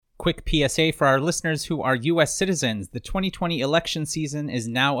Quick PSA for our listeners who are U.S. citizens. The 2020 election season is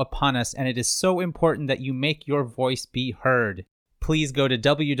now upon us, and it is so important that you make your voice be heard. Please go to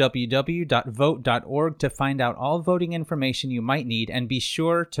www.vote.org to find out all voting information you might need, and be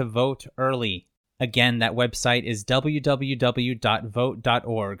sure to vote early. Again, that website is www.vote.org.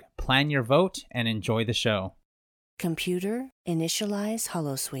 Plan your vote and enjoy the show. Computer, initialize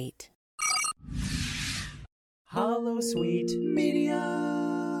Holosuite. Holosuite Media.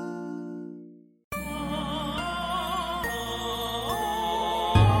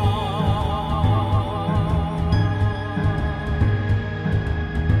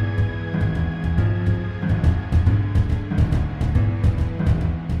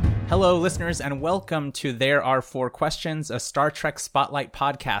 Hello, listeners, and welcome to There Are Four Questions, a Star Trek Spotlight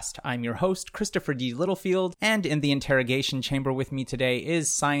podcast. I'm your host, Christopher D. Littlefield, and in the interrogation chamber with me today is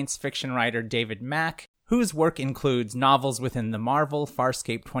science fiction writer David Mack, whose work includes novels within the Marvel,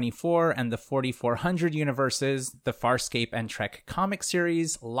 Farscape 24, and the 4400 universes, the Farscape and Trek comic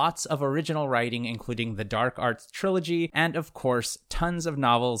series, lots of original writing including the Dark Arts trilogy, and of course, tons of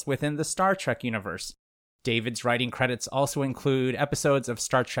novels within the Star Trek universe. David's writing credits also include episodes of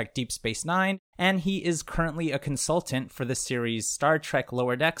Star Trek Deep Space Nine, and he is currently a consultant for the series Star Trek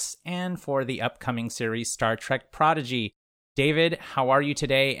Lower Decks and for the upcoming series Star Trek Prodigy. David, how are you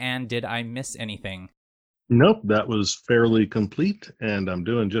today, and did I miss anything? Nope, that was fairly complete, and I'm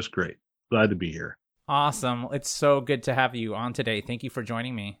doing just great. Glad to be here. Awesome. It's so good to have you on today. Thank you for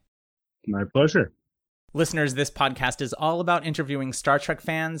joining me. My pleasure. Listeners, this podcast is all about interviewing Star Trek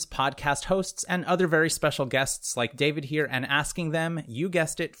fans, podcast hosts, and other very special guests like David here and asking them, you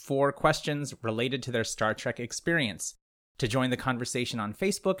guessed it, 4 questions related to their Star Trek experience. To join the conversation on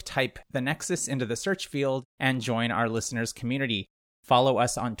Facebook, type The Nexus into the search field and join our listeners' community. Follow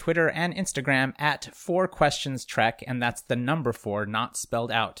us on Twitter and Instagram at 4questionstrek, and that's the number 4, not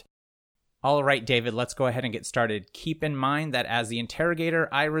spelled out. All right, David, let's go ahead and get started. Keep in mind that as the interrogator,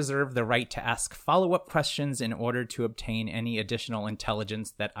 I reserve the right to ask follow-up questions in order to obtain any additional intelligence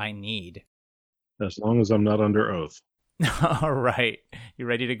that I need. As long as I'm not under oath. All right. You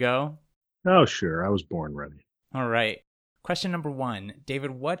ready to go? Oh, sure. I was born ready. All right. Question number 1. David,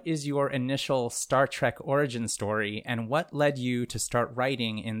 what is your initial Star Trek origin story, and what led you to start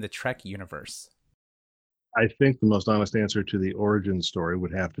writing in the Trek universe? I think the most honest answer to the origin story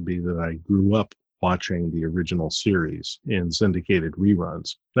would have to be that I grew up watching the original series in syndicated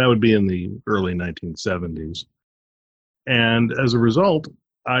reruns. That would be in the early 1970s. And as a result,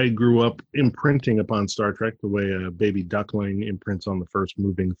 I grew up imprinting upon Star Trek the way a baby duckling imprints on the first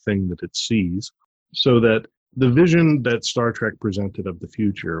moving thing that it sees, so that the vision that Star Trek presented of the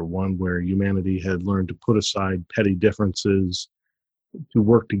future, one where humanity had learned to put aside petty differences, to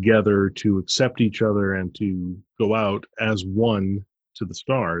work together, to accept each other, and to go out as one to the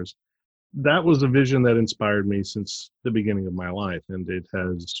stars, that was a vision that inspired me since the beginning of my life. And it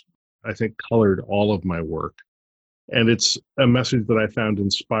has, I think, colored all of my work. And it's a message that I found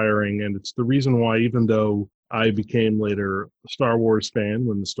inspiring. And it's the reason why, even though I became later a Star Wars fan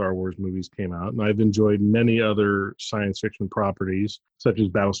when the Star Wars movies came out, and I've enjoyed many other science fiction properties, such as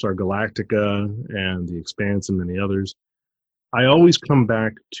Battlestar Galactica and The Expanse and many others, I always come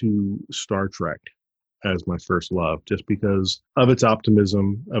back to Star Trek as my first love, just because of its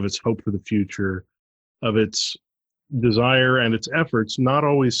optimism, of its hope for the future, of its desire and its efforts, not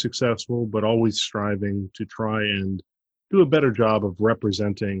always successful, but always striving to try and do a better job of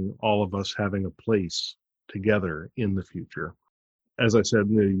representing all of us having a place together in the future. As I said,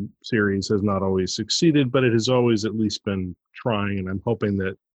 the series has not always succeeded, but it has always at least been trying, and I'm hoping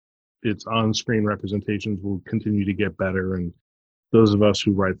that its on-screen representations will continue to get better, and those of us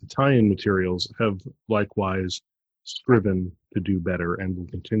who write the tie-in materials have likewise striven to do better and will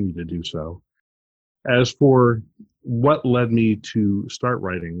continue to do so. As for what led me to start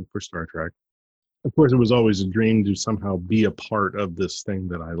writing for Star Trek, of course, it was always a dream to somehow be a part of this thing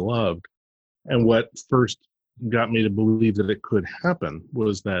that I loved. And what first got me to believe that it could happen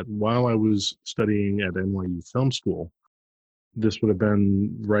was that while I was studying at NYU Film School, this would have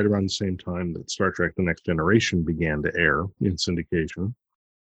been right around the same time that Star Trek The Next Generation began to air in syndication.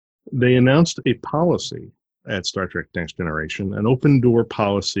 They announced a policy at Star Trek Next Generation, an open door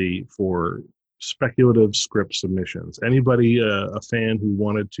policy for speculative script submissions. Anybody, a fan who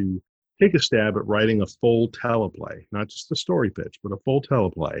wanted to take a stab at writing a full teleplay, not just a story pitch, but a full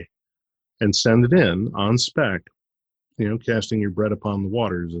teleplay, and send it in on spec, casting your bread upon the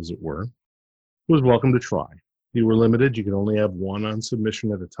waters, as it were, was welcome to try. You were limited. You could only have one on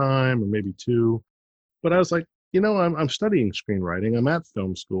submission at a time, or maybe 2. But I was like, I'm studying screenwriting. I'm at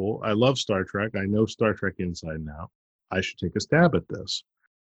film school. I love Star Trek. I know Star Trek inside and out. I should take a stab at this.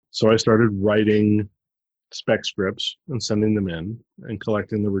 So I started writing spec scripts and sending them in and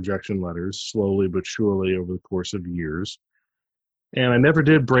collecting the rejection letters slowly but surely over the course of years. And I never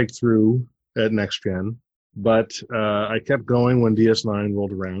did break through at NextGen, but I kept going when DS9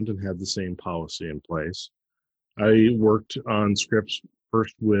 rolled around and had the same policy in place. I worked on scripts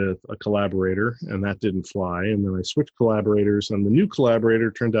first with a collaborator, and that didn't fly. And then I switched collaborators, and the new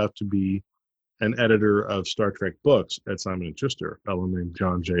collaborator turned out to be an editor of Star Trek books at Simon & Schuster, a fellow named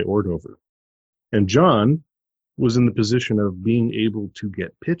John J. Ordover. And John was in the position of being able to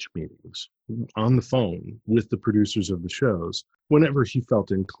get pitch meetings on the phone with the producers of the shows whenever he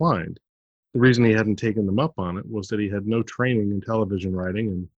felt inclined. The reason he hadn't taken them up on it was that he had no training in television writing,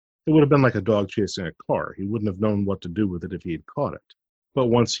 and it would have been like a dog chasing a car. He wouldn't have known what to do with it if he had caught it. But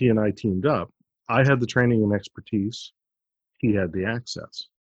once he and I teamed up, I had the training and expertise. He had the access.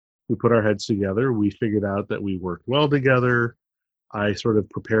 We put our heads together. We figured out that we worked well together. I sort of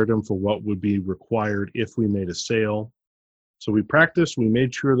prepared him for what would be required if we made a sale. So we practiced. We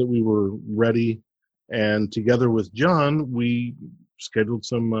made sure that we were ready. And together with John, we scheduled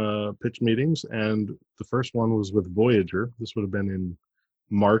some pitch meetings. And the first one was with Voyager. This would have been in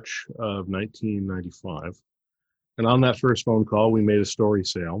March of 1995. And on that first phone call, we made a story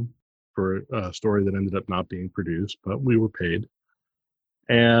sale for a story that ended up not being produced, but we were paid.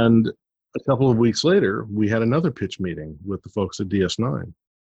 And a couple of weeks later, we had another pitch meeting with the folks at DS9.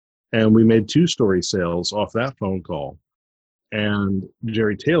 And we made 2 story sales off that phone call. And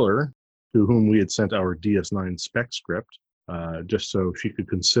Jerry Taylor, to whom we had sent our DS9 spec script, just so she could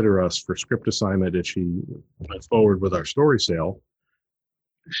consider us for script assignment if she went forward with our story sale,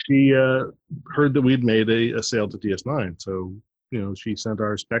 she heard that we'd made a sale to DS9. So, she sent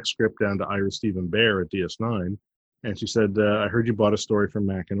our spec script down to Ira Stephen Bear at DS9. And she said, I heard you bought a story from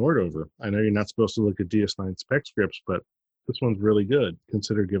Mack and Ordover. I know you're not supposed to look at DS9 spec scripts, but this one's really good.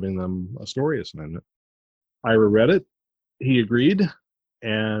 Consider giving them a story assignment. Ira read it. He agreed.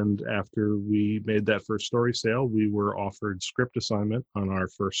 And after we made that first story sale, we were offered script assignment on our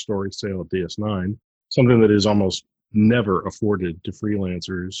first story sale at DS9, something that is almost never afforded to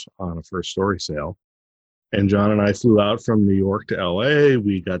freelancers on a first story sale. And John and I flew out from New York to LA.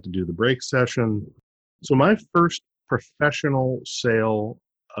 We got to do the break session. So my first professional sale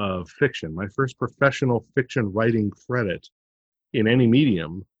of fiction, my first professional fiction writing credit in any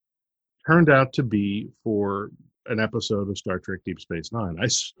medium, turned out to be for an episode of Star Trek Deep Space Nine. I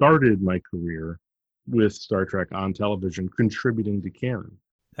started my career with Star Trek on television, contributing to canon.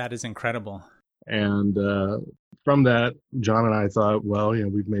 That is incredible. And from that, John and I thought, well,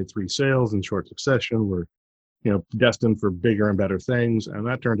 we've made 3 sales in short succession. We're, destined for bigger and better things. And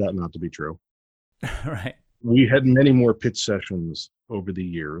that turned out not to be true. Right. We had many more pitch sessions over the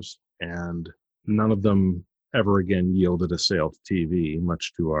years, and none of them ever again yielded a sale to TV,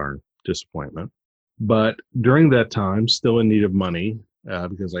 much to our disappointment. But during that time, still in need of money,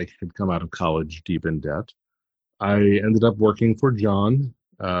 because I had come out of college deep in debt, I ended up working for John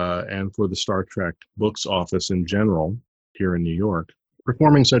and for the Star Trek books office in general here in New York,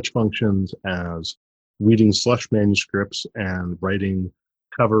 performing such functions as reading slush manuscripts and writing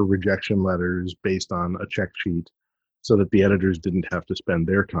cover rejection letters based on a check sheet so that the editors didn't have to spend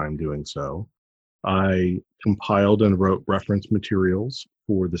their time doing so. I compiled and wrote reference materials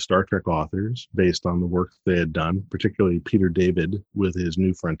for the Star Trek authors based on the work they had done, particularly Peter David with his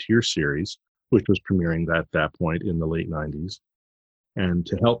New Frontier series, which was premiering at that point in the late 90s. And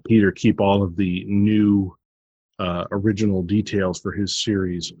to help Peter keep all of the new original details for his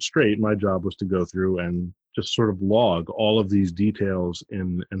series straight, my job was to go through and just sort of log all of these details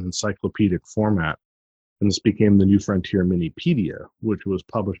in an encyclopedic format. And this became the New Frontier Minipedia, which was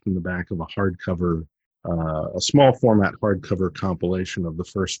published in the back of a hardcover, a small format hardcover compilation of the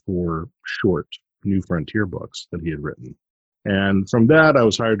first 4 short New Frontier books that he had written. And from that, I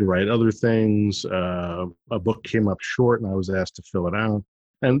was hired to write other things. A book came up short and I was asked to fill it out.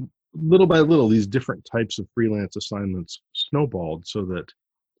 And little by little, these different types of freelance assignments snowballed so that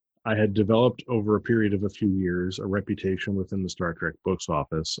I had developed over a period of a few years a reputation within the Star Trek books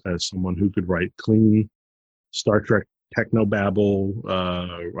office as someone who could write clean Star Trek technobabble.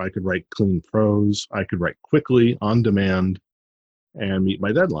 I could write clean prose. I could write quickly, on demand, and meet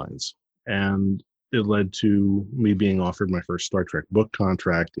my deadlines. And it led to me being offered my first Star Trek book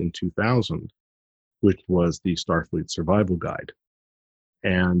contract in 2000, which was the Starfleet Survival Guide.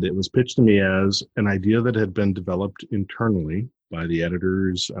 And it was pitched to me as an idea that had been developed internally by the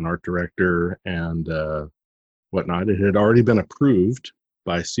editors, an art director, and whatnot. It had already been approved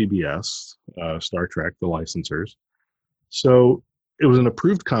by CBS, Star Trek, the licensors. So it was an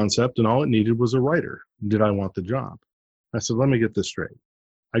approved concept, and all it needed was a writer. Did I want the job? I said, let me get this straight.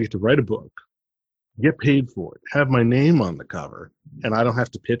 I get to write a book, get paid for it, have my name on the cover, and I don't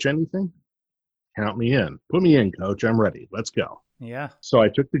have to pitch anything. Count me in. Put me in, coach. I'm ready. Let's go. Yeah. So I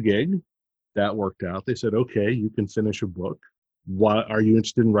took the gig. That worked out. They said, okay, you can finish a book. Why are you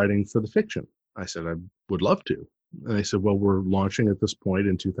interested in writing for the fiction? I said, I would love to. And they said, well, we're launching at this point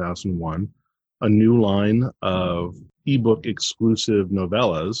in 2001 a new line of ebook exclusive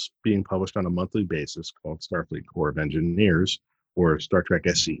novellas being published on a monthly basis called Starfleet Corps of Engineers, or Star Trek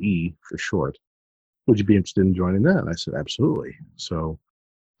SCE for short. Would you be interested in joining that? And I said, absolutely. So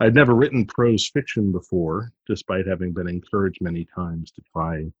I'd never written prose fiction before, despite having been encouraged many times to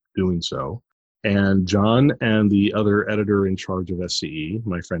try doing so. And John and the other editor in charge of SCE,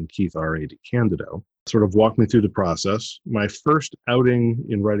 my friend Keith R.A. DeCandido, sort of walked me through the process. My first outing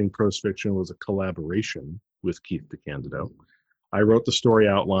in writing prose fiction was a collaboration with Keith DeCandido. I wrote the story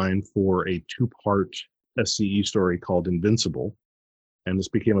outline for a two-part SCE story called Invincible, and this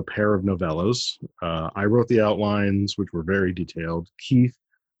became a pair of novellas. I wrote the outlines, which were very detailed. Keith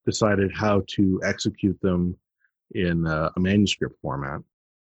decided how to execute them in a manuscript format.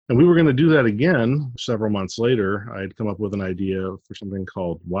 And we were going to do that again several months later. I had come up with an idea for something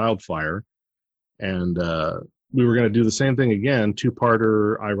called Wildfire. And we were going to do the same thing again,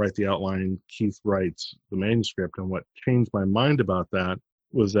 two-parter. I write the outline, Keith writes the manuscript. And what changed my mind about that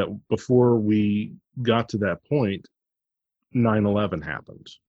was that before we got to that point, 9/11 happened.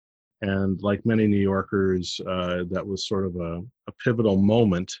 And like many New Yorkers, that was sort of a pivotal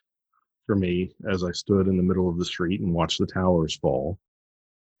moment for me as I stood in the middle of the street and watched the towers fall.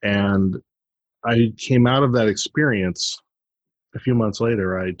 And I came out of that experience a few months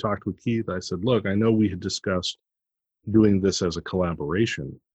later. I talked with Keith. I said, look, I know we had discussed doing this as a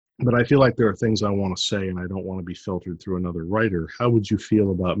collaboration, but I feel like there are things I want to say and I don't want to be filtered through another writer. How would you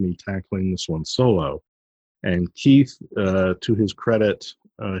feel about me tackling this one solo? And Keith, to his credit,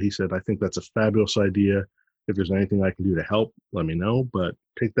 he said, I think that's a fabulous idea. If there's anything I can do to help, let me know. But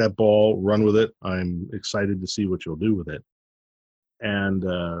take that ball, run with it. I'm excited to see what you'll do with it. And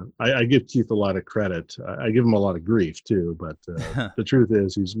I give Keith a lot of credit. I give him a lot of grief, too. But the truth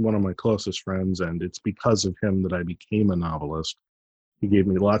is, he's one of my closest friends, and it's because of him that I became a novelist. He gave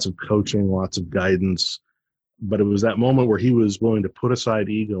me lots of coaching, lots of guidance. But it was that moment where he was willing to put aside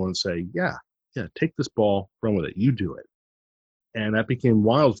ego and say, yeah, take this ball, run with it. You do it. And that became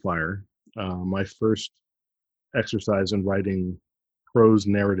Wildfire, my first exercise in writing prose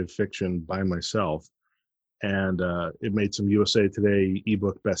narrative fiction by myself. And it made some USA Today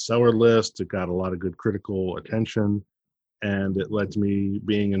ebook bestseller lists. It got a lot of good critical attention. And it led to me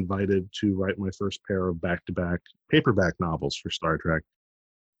being invited to write my first pair of back-to-back paperback novels for Star Trek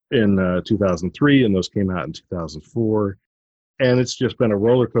in 2003. And those came out in 2004. And it's just been a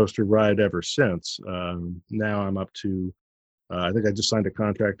roller coaster ride ever since. Now I'm up to, I think I just signed a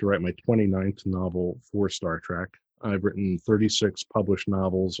contract to write my 29th novel for Star Trek. I've written 36 published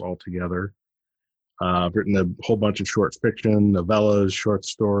novels altogether. I've written a whole bunch of short fiction, novellas, short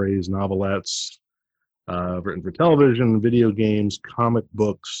stories, novelettes. I've written for television, video games, comic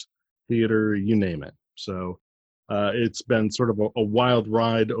books, theater, you name it. So it's been sort of a wild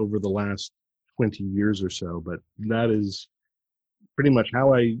ride over the last 20 years or so, but that is pretty much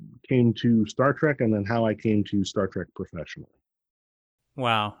how I came to Star Trek and then how I came to Star Trek professionally.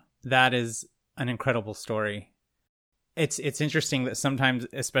 Wow, that is an incredible story. It's interesting that sometimes,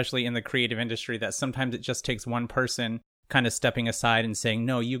 especially in the creative industry, that sometimes it just takes one person kind of stepping aside and saying,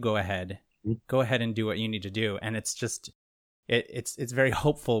 no, you go ahead. Go ahead and do what you need to do. And it's just, it's very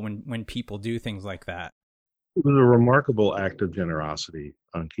hopeful when people do things like that. It was a remarkable act of generosity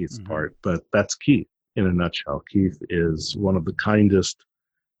on Keith's part, but that's Keith in a nutshell. Keith is one of the kindest,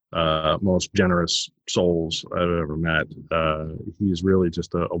 most generous souls I've ever met. He's really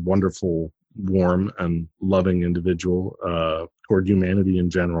just a wonderful, warm, and loving individual toward humanity in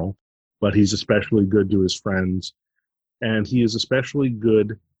general. But he's especially good to his friends, and he is especially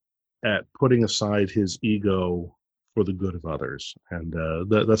good at putting aside his ego for the good of others. And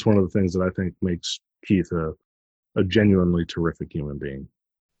that's one of the things that I think makes Keith a genuinely terrific human being.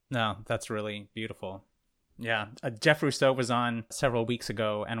 No, that's really beautiful. Yeah. Jeff Rousseau was on several weeks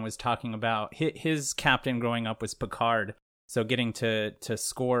ago and was talking about his captain growing up was Picard. So getting to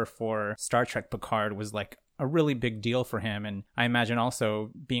score for Star Trek Picard was like a really big deal for him. And I imagine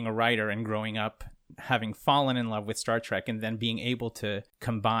also being a writer and growing up, having fallen in love with Star Trek and then being able to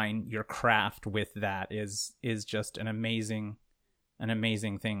combine your craft with that is just an amazing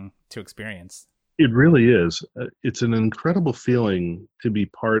thing to experience. It really is. It's an incredible feeling to be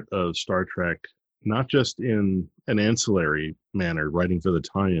part of Star Trek, not just in an ancillary manner, writing for the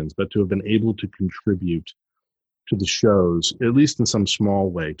tie-ins, but to have been able to contribute to the shows, at least in some small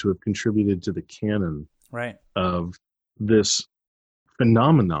way, to have contributed to the canon Right. of this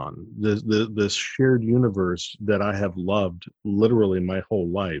phenomenon, this shared universe that I have loved literally my whole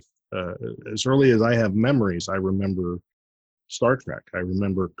life. As early as I have memories, I remember Star Trek. I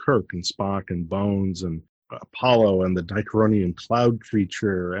remember Kirk and Spock and Bones and Apollo and the Dichoronian cloud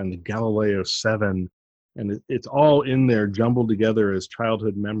creature and the Galileo 7. And it's all in there jumbled together as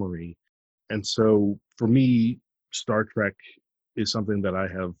childhood memory. And so for me, Star Trek is something that I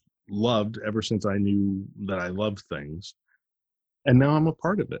have loved ever since I knew that I loved things. And now I'm a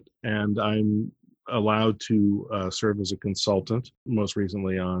part of it. And I'm allowed to serve as a consultant, most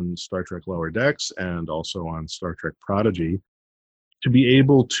recently on Star Trek Lower Decks and also on Star Trek Prodigy, to be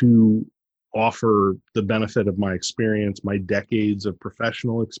able to offer the benefit of my experience, my decades of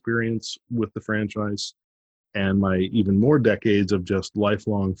professional experience with the franchise, and my even more decades of just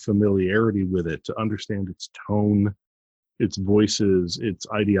lifelong familiarity with it, to understand its tone, its voices, its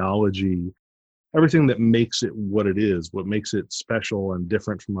ideology, everything that makes it what it is, what makes it special and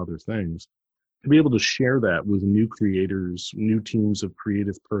different from other things. To be able to share that with new creators, new teams of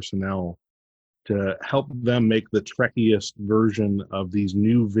creative personnel, to help them make the Trekkiest version of these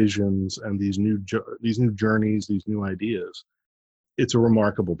new visions and these new journeys, these new ideas. It's a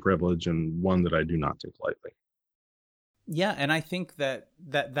remarkable privilege, and one that I do not take lightly. Yeah, and I think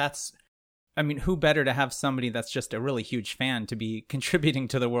that's, I mean, who better to have somebody that's just a really huge fan to be contributing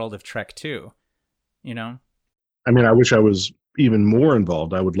to the world of Trek too, you know? I mean, I wish I was even more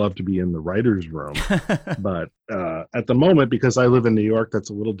involved. I would love to be in the writer's room. But at the moment, because I live in New York, that's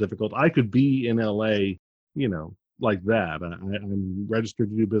a little difficult. I could be in LA, like that. I'm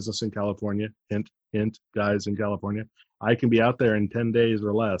registered to do business in California. Hint, hint, guys in California. I can be out there in 10 days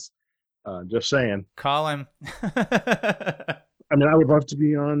or less. Just saying. Call him. I mean, I would love to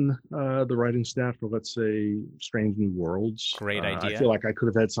be on the writing staff for, let's say, Strange New Worlds. Great idea. I feel like I could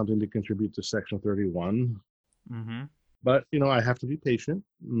have had something to contribute to Section 31. Mm-hmm. But, I have to be patient.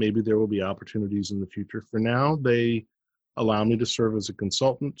 Maybe there will be opportunities in the future. For now, they allow me to serve as a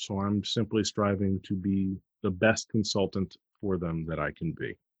consultant, so I'm simply striving to be the best consultant for them that I can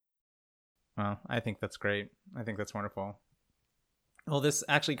be. Well, I think that's great. I think that's wonderful. Well, this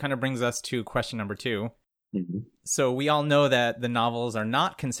actually kind of brings us to question number 2. Mm-hmm. So we all know that the novels are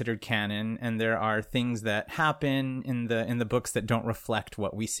not considered canon, and there are things that happen in the books that don't reflect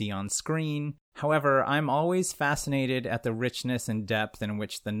what we see on screen. However, I'm always fascinated at the richness and depth in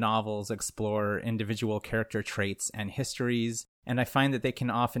which the novels explore individual character traits and histories, and I find that they can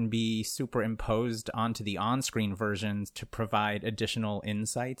often be superimposed onto the on-screen versions to provide additional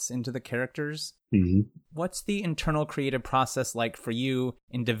insights into the characters. Mm-hmm. What's the internal creative process like for you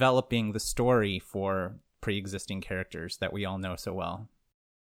in developing the story for pre-existing characters that we all know so well?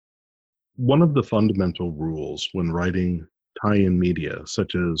 One of the fundamental rules when writing tie-in media,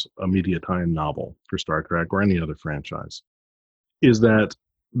 such as a media tie-in novel for Star Trek or any other franchise, is that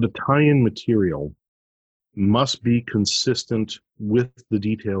the tie-in material must be consistent with the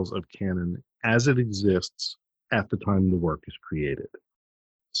details of canon as it exists at the time the work is created.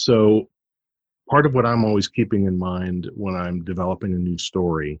 So part of what I'm always keeping in mind when I'm developing a new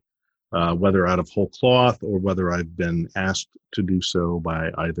story, whether out of whole cloth or whether I've been asked to do so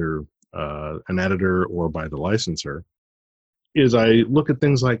by either an editor or by the licensor, is I look at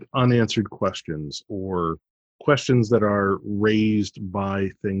things like unanswered questions or questions that are raised by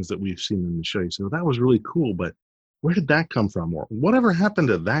things that we've seen in the show. So that was really cool, but where did that come from? Or whatever happened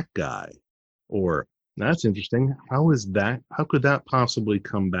to that guy? Or that's interesting. How could that possibly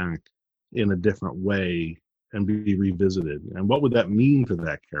come back in a different way and be revisited? And what would that mean for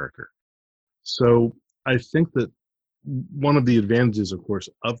that character? So I think that one of the advantages, of course,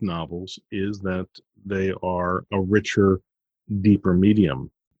 of novels is that they are a richer, deeper medium,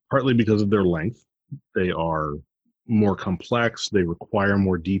 partly because of their length. They are more complex. They require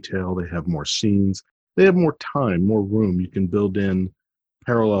more detail. They have more scenes. They have more time, more room. You can build in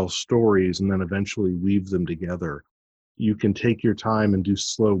parallel stories and then eventually weave them together. You can take your time and do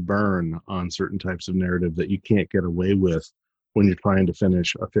slow burn on certain types of narrative that you can't get away with when you're trying to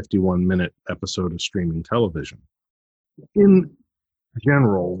finish a 51-minute episode of streaming television. In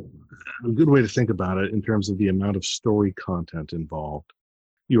general, a good way to think about it in terms of the amount of story content involved,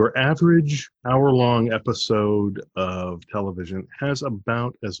 your average hour-long episode of television has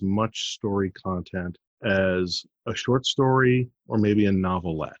about as much story content as a short story or maybe a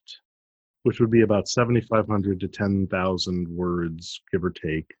novelette, which would be about 7,500 to 10,000 words, give or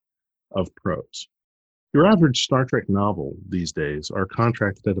take, of prose. Your average Star Trek novel these days are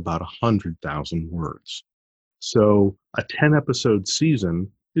contracted at about 100,000 words. So a 10-episode season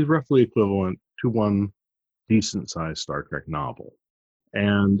is roughly equivalent to one decent-sized Star Trek novel.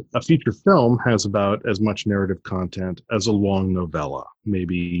 And a feature film has about as much narrative content as a long novella,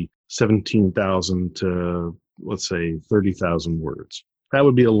 maybe 17,000 to, let's say, 30,000 words. That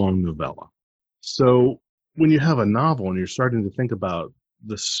would be a long novella. So when you have a novel and you're starting to think about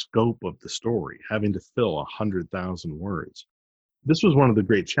the scope of the story, having to fill 100,000 words, this was one of the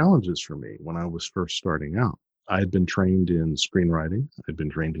great challenges for me when I was first starting out. I had been trained in screenwriting. I'd been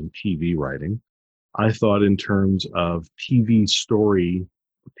trained in TV writing. I thought in terms of TV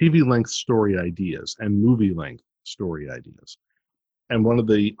length story ideas and movie length story ideas. And one of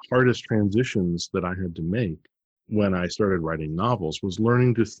the hardest transitions that I had to make when I started writing novels was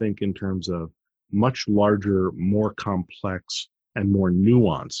learning to think in terms of much larger, more complex, and more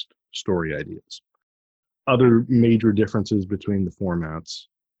nuanced story ideas. Other major differences between the formats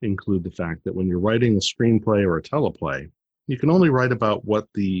include the fact that when you're writing a screenplay or a teleplay, you can only write about what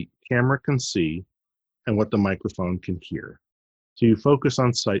the camera can see and what the microphone can hear. So you focus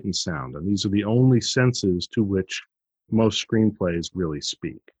on sight and sound, and these are the only senses to which most screenplays really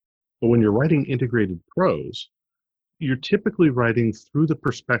speak. But when you're writing integrated prose, you're typically writing through the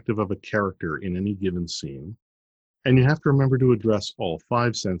perspective of a character in any given scene, and you have to remember to address all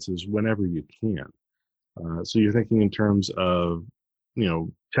five senses whenever you can. So you're thinking in terms of,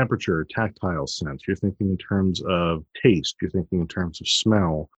 temperature, tactile sense. You're thinking in terms of taste. You're thinking in terms of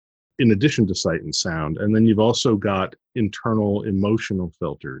smell, in addition to sight and sound. And then you've also got internal emotional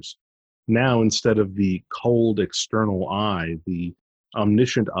filters. Now, instead of the cold external eye, the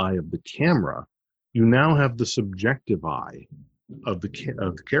omniscient eye of the camera, you now have the subjective eye of the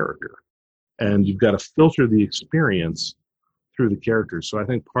character. And you've got to filter the experience through the characters. So I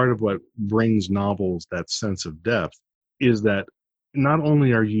think part of what brings novels that sense of depth is that not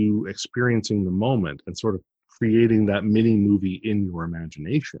only are you experiencing the moment and sort of creating that mini movie in your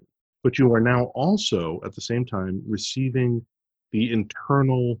imagination, but you are now also at the same time receiving the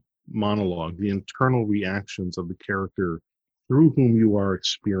internal monologue, the internal reactions of the character through whom you are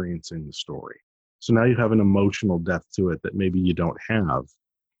experiencing the story. So now you have an emotional depth to it that maybe you don't have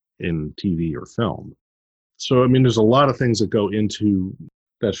in TV or film. So, there's a lot of things that go into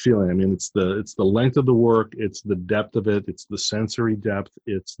that feeling. It's the length of the work, it's the depth of it, it's the sensory depth,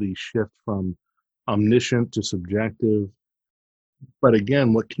 it's the shift from omniscient to subjective. But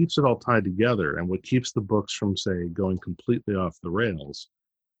again, what keeps it all tied together and what keeps the books from, say, going completely off the rails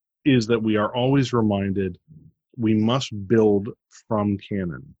is that we are always reminded we must build from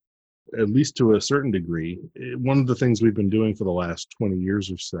canon, at least to a certain degree. One of the things we've been doing for the last 20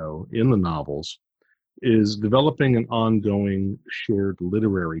 years or so in the novels is developing an ongoing shared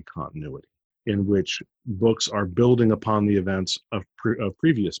literary continuity in which books are building upon the events of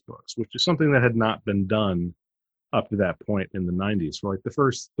previous books, which is something that had not been done up to that point in the 90s. For like the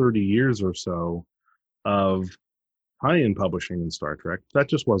first 30 years or so of high-end publishing in Star Trek, that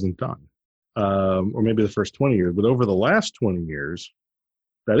just wasn't done. Or maybe the first 20 years. But over the last 20 years,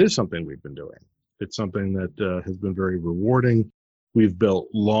 that is something we've been doing. It's something that has been very rewarding. We've built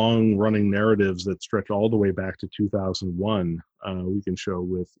long-running narratives that stretch all the way back to 2001. We can show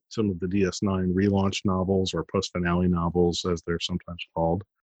with some of the DS9 relaunch novels or post-finale novels, as they're sometimes called.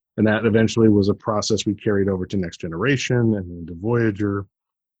 And that eventually was a process we carried over to Next Generation and then to Voyager.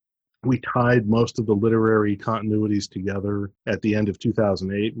 We tied most of the literary continuities together at the end of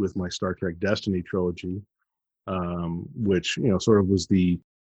 2008 with my Star Trek Destiny trilogy, which, sort of was the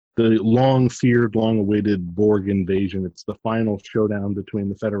long-feared, long-awaited Borg invasion. It's the final showdown between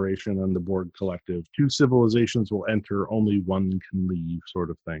the Federation and the Borg Collective. Two civilizations will enter, only one can leave, sort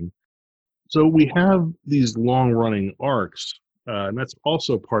of thing. So we have these long-running arcs, and that's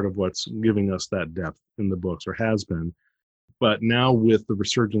also part of what's giving us that depth in the books, or has been. But now with the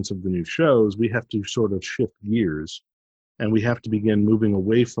resurgence of the new shows, we have to sort of shift gears, and we have to begin moving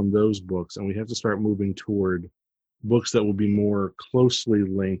away from those books, and we have to start moving toward books that will be more closely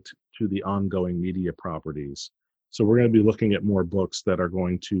linked to the ongoing media properties. So we're going to be looking at more books that are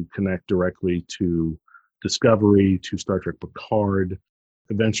going to connect directly to Discovery, to Star Trek Picard.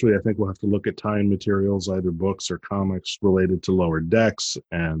 Eventually, I think we'll have to look at tie-in materials, either books or comics related to Lower Decks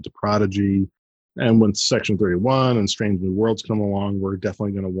and to Prodigy. And when Section 31 and Strange New Worlds come along, we're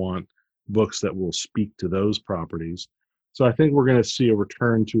definitely going to want books that will speak to those properties. So I think we're going to see a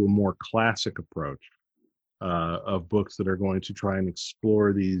return to a more classic approach of books that are going to try and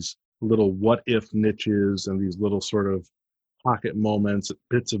explore these little what-if niches and these little sort of pocket moments,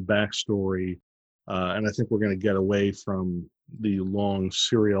 bits of backstory. And I think we're going to get away from the long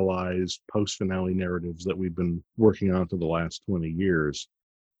serialized post-finale narratives that we've been working on for the last 20 years.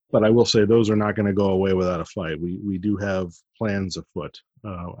 But I will say those are not going to go away without a fight. We do have plans afoot.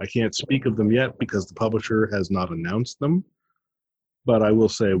 I can't speak of them yet because the publisher has not announced them. But I will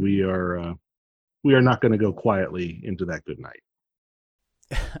say we are not going to go quietly into that good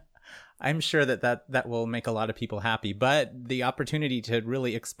night. I'm sure that will make a lot of people happy, but the opportunity to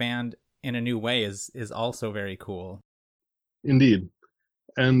really expand in a new way is also very cool. Indeed.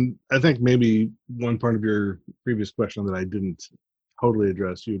 And I think maybe one part of your previous question that I didn't totally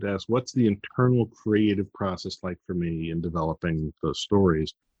address, you'd ask, what's the internal creative process like for me in developing those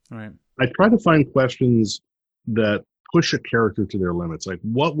stories? Right. I try to find questions that push a character to their limits. Like,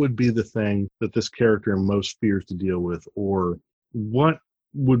 what would be the thing that this character most fears to deal with? Or what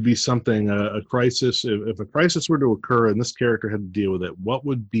would be something, a crisis, if a crisis were to occur and this character had to deal with it, what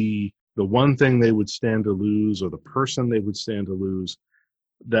would be the one thing they would stand to lose, or the person they would stand to lose,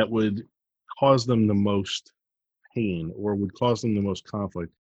 that would cause them the most pain or would cause them the most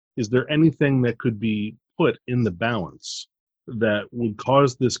conflict? Is there anything that could be put in the balance that would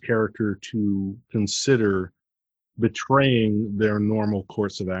cause this character to consider betraying their normal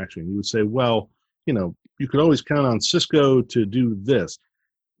course of action? You would say, well, you could always count on Cisco to do this.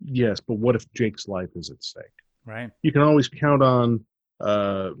 Yes, but what if Jake's life is at stake? Right. You can always count on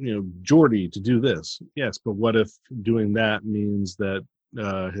Geordi to do this. Yes, but what if doing that means that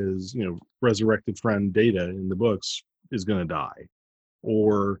his resurrected friend Data in the books is going to die?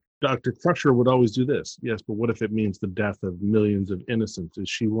 Or Dr. Crusher would always do this. Yes, but what if it means the death of millions of innocents? Is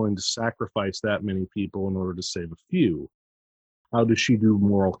she willing to sacrifice that many people in order to save a few? How does she do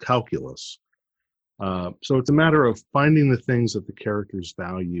moral calculus? So it's a matter of finding the things that the characters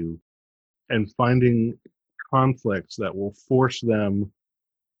value and finding conflicts that will force them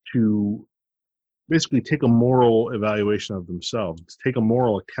to basically take a moral evaluation of themselves, take a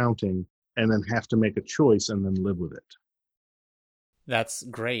moral accounting, and then have to make a choice and then live with it. That's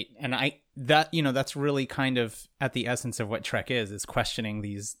great. And that's really kind of at the essence of what Trek is questioning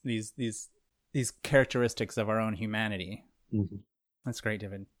these characteristics of our own humanity. Mm-hmm. That's great,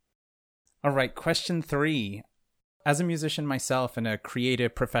 David. All right, question 3. As a musician myself and a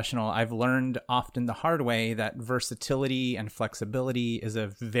creative professional, I've learned often the hard way that versatility and flexibility is a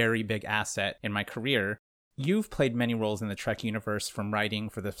very big asset in my career. You've played many roles in the Trek universe, from writing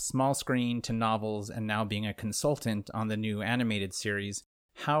for the small screen to novels and now being a consultant on the new animated series.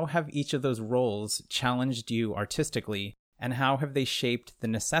 How have each of those roles challenged you artistically, and how have they shaped the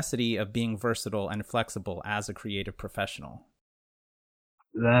necessity of being versatile and flexible as a creative professional?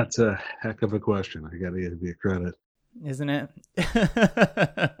 That's a heck of a question. I got to give you credit. Isn't it?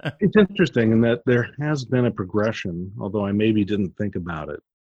 It's interesting in that there has been a progression, although I maybe didn't think about it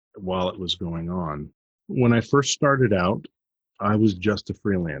while it was going on. When I first started out, I was just a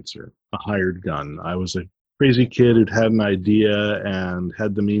freelancer, a hired gun. I was a crazy kid who'd had an idea and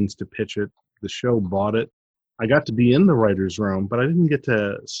had the means to pitch it. The show bought it. I got to be in the writer's room, but I didn't get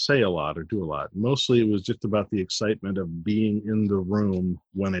to say a lot or do a lot. Mostly it was just about the excitement of being in the room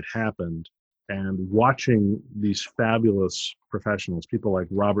when it happened and watching these fabulous professionals, people like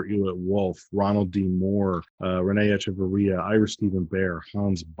Robert Hewitt-Wolf, Ronald D. Moore, Renee Echevarria, Ira Stephen Bear,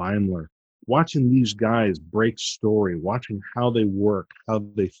 Hans Beimler, watching these guys break story, watching how they work, how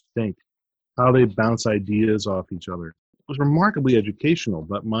they think, how they bounce ideas off each other. It was remarkably educational,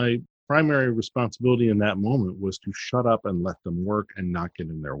 but my primary responsibility in that moment was to shut up and let them work and not get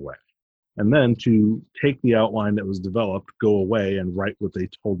in their way. And then to take the outline that was developed, go away and write what they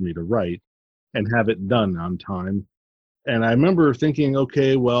told me to write and have it done on time. And I remember thinking,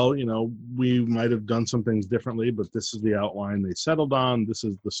 okay, well, we might have done some things differently, but this is the outline they settled on. This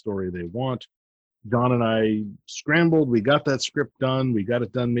is the story they want. John and I scrambled. We got that script done. We got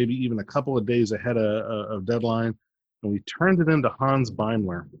it done maybe even a couple of days ahead of deadline. And we turned it into Hans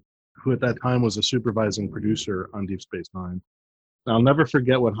Beimler, who at that time was a supervising producer on Deep Space Nine. And I'll never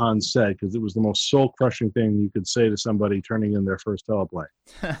forget what Hans said, because it was the most soul-crushing thing you could say to somebody turning in their first teleplay.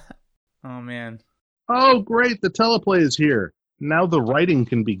 Oh, man. Oh, great, the teleplay is here. Now the writing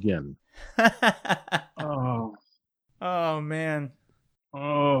can begin. Oh. Oh, man.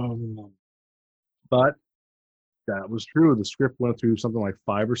 Oh. But that was true. The script went through something like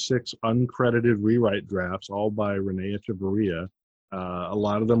 5 or 6 uncredited rewrite drafts, all by Renee Echevarria. A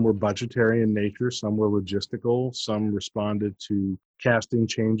lot of them were budgetary in nature. Some were logistical. Some responded to casting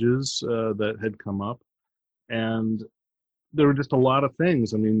changes that had come up. And there were just a lot of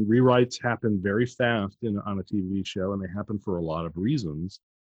things. I mean, rewrites happen very fast on a TV show, and they happen for a lot of reasons.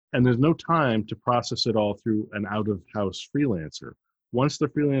 And there's no time to process it all through an out-of-house freelancer. Once the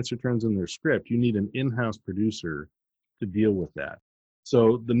freelancer turns in their script, you need an in-house producer to deal with that.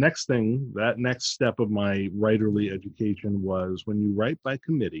 So the next thing, that next step of my writerly education was when you write by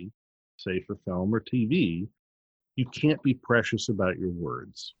committee, say for film or TV, you can't be precious about your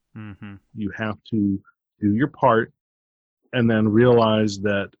words. Mm-hmm. You have to do your part and then realize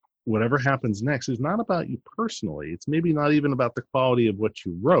that whatever happens next is not about you personally. It's maybe not even about the quality of what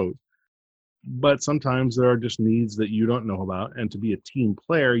you wrote, but sometimes there are just needs that you don't know about. And to be a team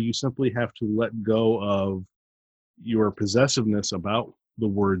player, you simply have to let go of your possessiveness about the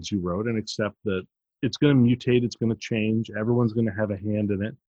words you wrote and accept that it's going to mutate, it's going to change, everyone's going to have a hand in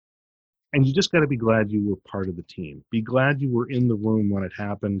it. And you just got to be glad you were part of the team. Be glad you were in the room when it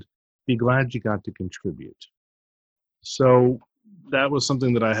happened. Be glad you got to contribute. So that was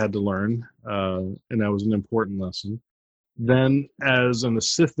something that I had to learn, and that was an important lesson. Then, as an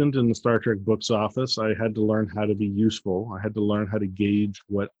assistant in the Star Trek books office, I had to learn how to be useful. I had to learn how to gauge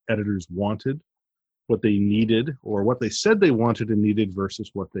what editors wanted, what they needed, or what they said they wanted and needed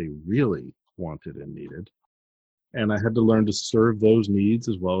versus what they really wanted and needed. And I had to learn to serve those needs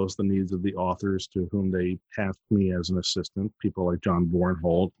as well as the needs of the authors to whom they tasked me as an assistant, people like John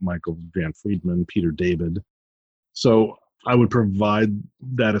Bornholt, Michael Van Friedman, Peter David. So I would provide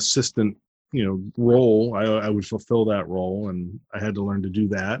that assistant, role. I would fulfill that role, and I had to learn to do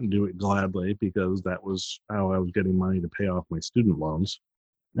that and do it gladly because that was how I was getting money to pay off my student loans.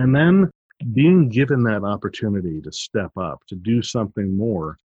 And then being given that opportunity to step up, to do something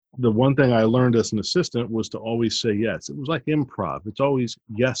more. The one thing I learned as an assistant was to always say yes. It was like improv. It's always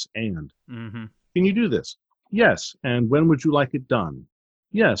yes and. Mm-hmm. Can you do this? Yes. And when would you like it done?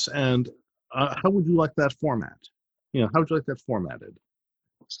 Yes. And how would you like that format? How would you like that formatted?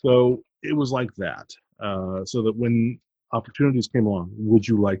 So it was like that. So that when opportunities came along, would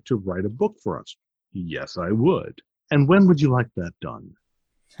you like to write a book for us? Yes, I would. And when would you like that done?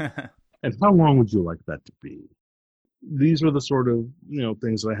 And how long would you like that to be? These were the sort of,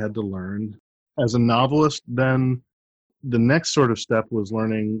 things I had to learn. As a novelist, then the next sort of step was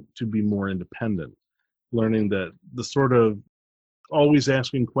learning to be more independent, learning that the sort of always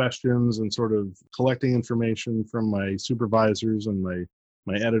asking questions and sort of collecting information from my supervisors and my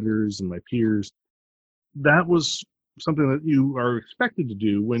editors and my peers. That was something that you are expected to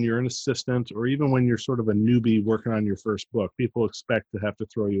do when you're an assistant or even when you're sort of a newbie working on your first book. People expect to have to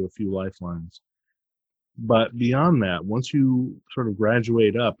throw you a few lifelines. But beyond that, once you sort of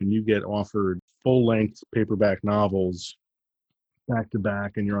graduate up and you get offered full-length paperback novels back to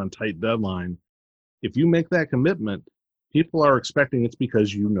back and you're on tight deadline, if you make that commitment, people are expecting it's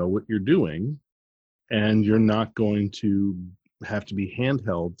because you know what you're doing and you're not going to have to be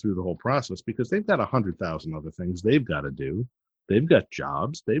handheld through the whole process because they've got 100,000 other things they've got to do. They've got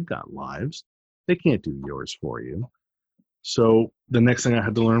jobs. They've got lives. They can't do yours for you. So the next thing I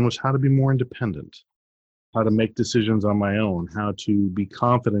had to learn was how to be more independent, how to make decisions on my own, how to be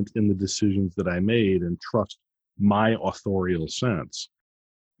confident in the decisions that I made and trust my authorial sense.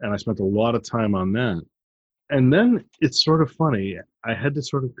 And I spent a lot of time on that. And then it's sort of funny. I had to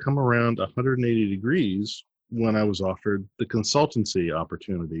sort of come around 180 degrees when I was offered the consultancy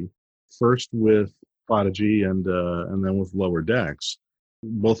opportunity, first with Prodigy and then with Lower Decks,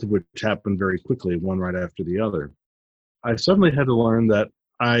 both of which happened very quickly, one right after the other. I suddenly had to learn that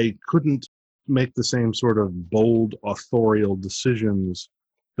I couldn't make the same sort of bold authorial decisions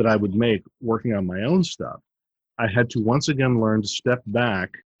that I would make working on my own stuff. I had to once again learn to step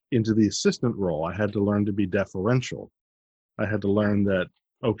back into the assistant role. I had to learn to be deferential. I had to learn that,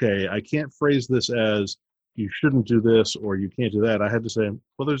 okay, I can't phrase this as you shouldn't do this or you can't do that. I had to say,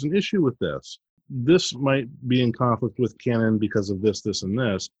 well, there's an issue with this. This might be in conflict with canon because of this, this, and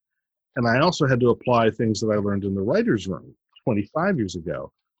this. And I also had to apply things that I learned in the writer's room 25 years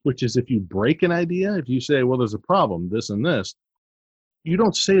ago, which is if you break an idea, if you say, well, there's a problem, this and this, you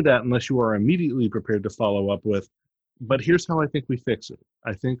don't say that unless you are immediately prepared to follow up with, but here's how I think we fix it.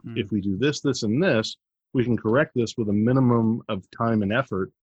 I think if we do this, this, and this, we can correct this with a minimum of time and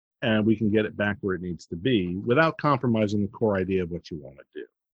effort, and we can get it back where it needs to be without compromising the core idea of what you want to do.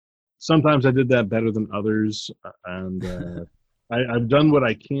 Sometimes I did that better than others, and I've done what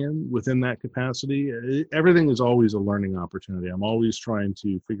I can within that capacity. Everything is always a learning opportunity. I'm always trying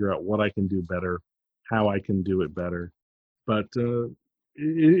to figure out what I can do better, how I can do it better. But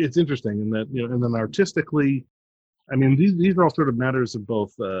it's interesting in that, and then artistically, I mean, these are all sort of matters of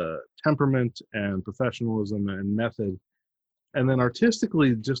both temperament and professionalism and method. And then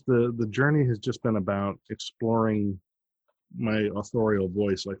artistically, just the journey has just been about exploring my authorial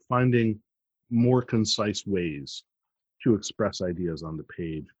voice, like finding more concise ways to express ideas on the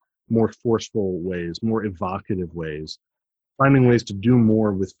page, more forceful ways, more evocative ways, finding ways to do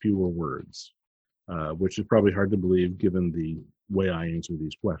more with fewer words, which is probably hard to believe given the way I answer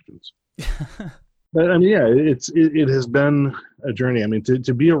these questions. But I mean, yeah, it has been a journey. I mean,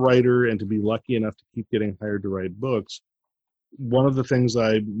 to be a writer and to be lucky enough to keep getting hired to write books, one of the things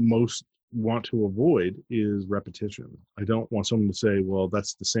I most want to avoid is repetition. I don't want someone to say, well,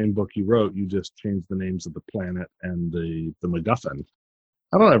 that's the same book you wrote, you just changed the names of the planet and the MacGuffin.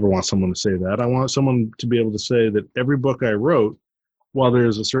 I don't ever want someone to say that. I want someone to be able to say that every book I wrote, while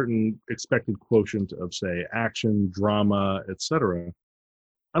there's a certain expected quotient of, say, action, drama, etc.,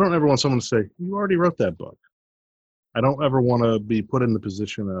 I don't ever want someone to say, you already wrote that book. I don't ever want to be put in the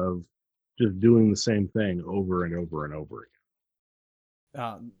position of just doing the same thing over and over and over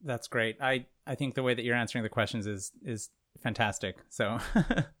again. That's great. I think the way that you're answering the questions is fantastic. So,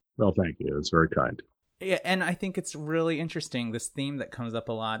 well, thank you. It's very kind. Yeah, and I think it's really interesting. This theme that comes up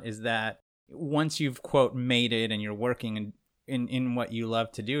a lot is that once you've, quote, made it and you're working in what you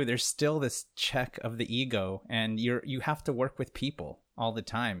love to do, there's still this check of the ego, and you have to work with people all the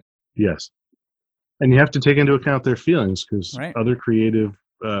time. Yes. And you have to take into account their feelings, because right. Other creative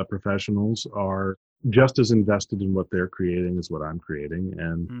professionals are just as invested in what they're creating as what I'm creating.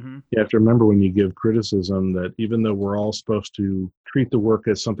 And you have to remember when you give criticism that even though we're all supposed to treat the work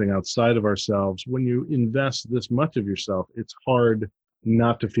as something outside of ourselves, when you invest this much of yourself, it's hard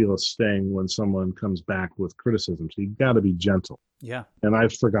not to feel a sting when someone comes back with criticism. So you've got to be gentle. Yeah. And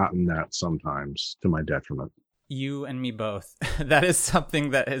I've forgotten that sometimes to my detriment. You and me both. That is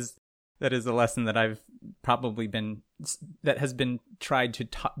something that is a lesson that I've probably that has been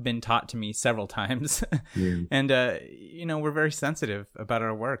taught to me several times. Yeah. And, we're very sensitive about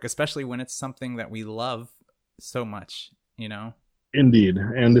our work, especially when it's something that we love so much, Indeed.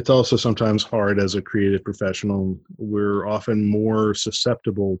 And it's also sometimes hard as a creative professional. We're often more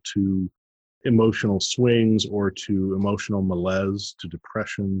susceptible to emotional swings or to emotional malaise, to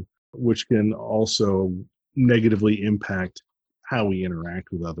depression, which can also negatively impact how we interact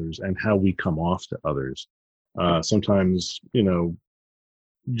with others and how we come off to others. Sometimes,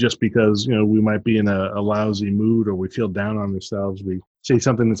 just because, we might be in a lousy mood or we feel down on ourselves, we say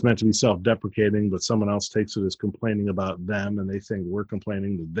something that's meant to be self-deprecating, but someone else takes it as complaining about them, and they think we're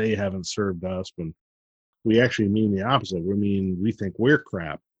complaining that they haven't served us, when we actually mean the opposite. We think we're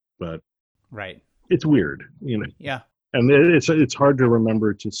crap, but right. It's weird, Yeah. And it's hard to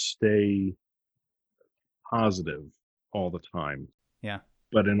remember to stay positive all the time. Yeah.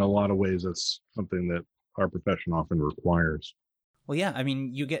 But in a lot of ways, that's something that our profession often requires. Well, yeah. I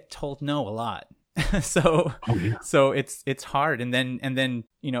mean, you get told no a lot. So it's hard. And then,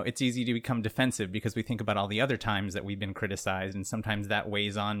 it's easy to become defensive because we think about all the other times that we've been criticized. And sometimes that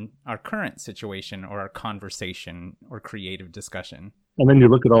weighs on our current situation or our conversation or creative discussion. And then you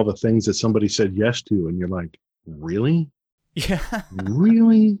look at all the things that somebody said yes to, and you're like, really? Yeah.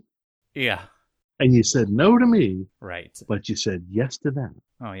 Really? Yeah. And you said no to me. Right. But you said yes to them.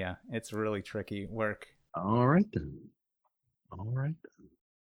 Oh, yeah. It's really tricky work. All right, then. All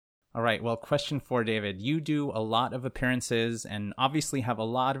right. Well, question 4, David. You do a lot of appearances and obviously have a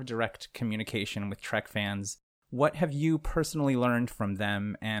lot of direct communication with Trek fans. What have you personally learned from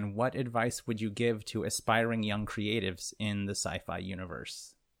them, and what advice would you give to aspiring young creatives in the sci-fi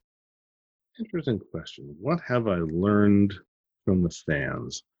universe? Interesting question. What have I learned from the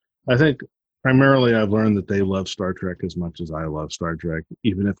fans? I think primarily I've learned that they love Star Trek as much as I love Star Trek,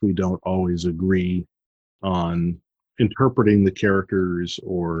 even if we don't always agree on interpreting the characters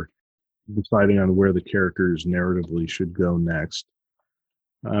or deciding on where the characters narratively should go next.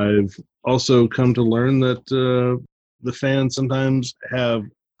 I've also come to learn that the fans sometimes have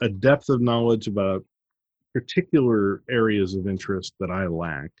a depth of knowledge about particular areas of interest that I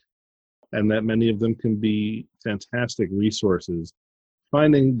lack, and that many of them can be fantastic resources.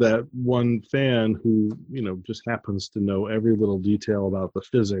 Finding that one fan who, just happens to know every little detail about the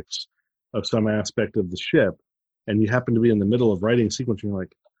physics of some aspect of the ship, and you happen to be in the middle of writing a sequence, and you're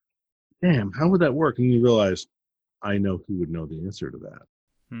like, damn, how would that work? And you realize, I know who would know the answer to that.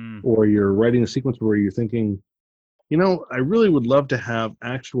 Or you're writing a sequence where you're thinking, I really would love to have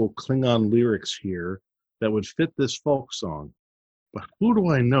actual Klingon lyrics here that would fit this folk song. But who do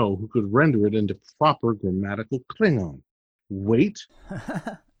I know who could render it into proper grammatical Klingon? Wait,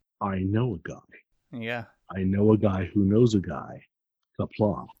 I know a guy. Yeah. I know a guy who knows a guy.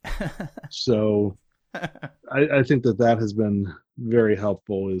 Kapla. So I think that has been very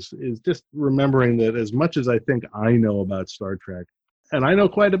helpful, is just remembering that as much as I think I know about Star Trek, and I know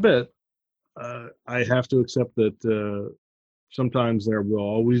quite a bit, I have to accept that sometimes there will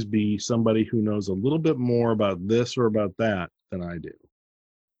always be somebody who knows a little bit more about this or about that than I do.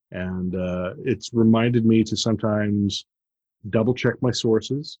 And it's reminded me to sometimes double check my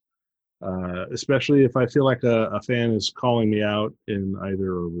sources, especially if I feel like a fan is calling me out in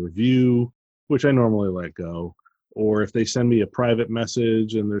either a review, which I normally let go, or if they send me a private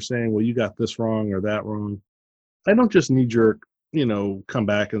message and they're saying, well, you got this wrong or that wrong. I don't just knee jerk, come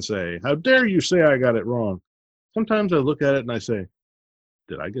back and say, how dare you say I got it wrong? Sometimes I look at it and I say,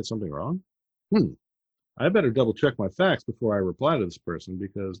 did I get something wrong? I better double check my facts before I reply to this person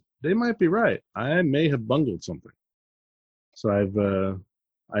because they might be right. I may have bungled something. So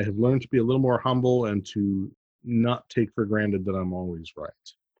I have learned to be a little more humble and to not take for granted that I'm always right.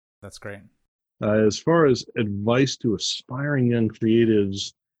 That's great. As far as advice to aspiring young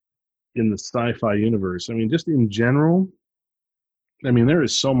creatives in the sci-fi universe, I mean, just in general, I mean, there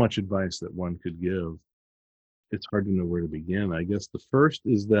is so much advice that one could give. It's hard to know where to begin. I guess the first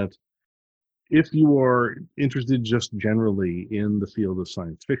is that if you are interested just generally in the field of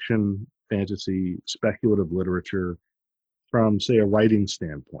science fiction, fantasy, speculative literature, from, say, a writing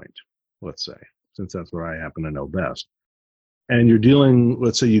standpoint, let's say, since that's what I happen to know best, and you're dealing,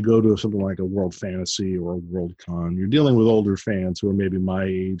 let's say you go to something like a World Fantasy or a World Con, you're dealing with older fans who are maybe my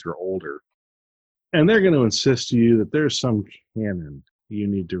age or older, and they're going to insist to you that there's some canon you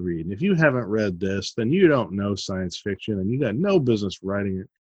need to read. And if you haven't read this, then you don't know science fiction and you got no business writing it.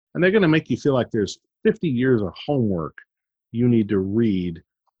 And they're going to make you feel like there's 50 years of homework you need to read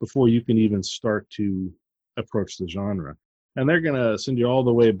before you can even start to approach the genre. And they're going to send you all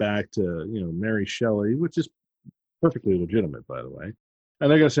the way back to, Mary Shelley, which is perfectly legitimate, by the way. And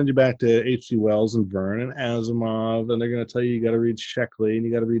they're going to send you back to H.G. Wells and Verne and Asimov, and they're going to tell you got to read Sheckley and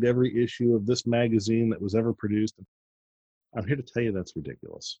you got to read every issue of this magazine that was ever produced. I'm here to tell you that's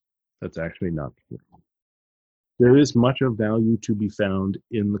ridiculous. That's actually not true. There is much of value to be found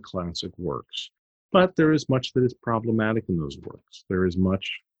in the classic works, but there is much that is problematic in those works. There is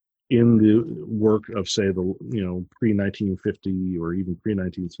much in the work of, say, the pre-1950 or even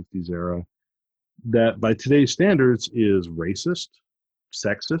pre-1960s era that by today's standards is racist,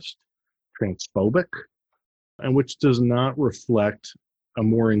 sexist, transphobic, and which does not reflect a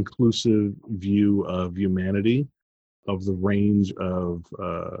more inclusive view of humanity, of the range of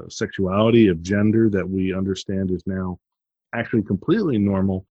sexuality, of gender that we understand is now actually completely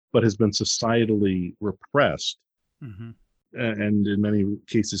normal, but has been societally repressed and in many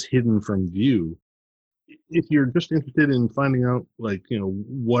cases hidden from view. If you're just interested in finding out,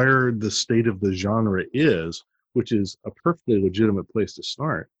 where the state of the genre is, which is a perfectly legitimate place to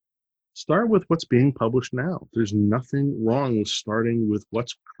start with what's being published now. There's nothing wrong with starting with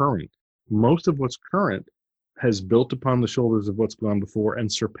what's current. Most of what's current has built upon the shoulders of what's gone before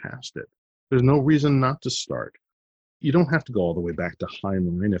and surpassed it. There's no reason not to start. You don't have to go all the way back to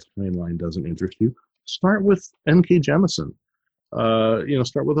Heinlein if Heinlein doesn't interest you. Start with N.K. Jemisin.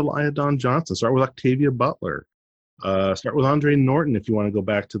 Start with Elia Don Johnson. Start with Octavia Butler. Start with Andre Norton if you want to go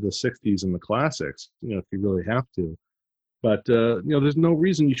back to the 60s and the classics, if you really have to. But, there's no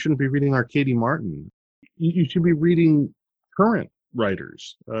reason you shouldn't be reading Arcady Martin. You should be reading current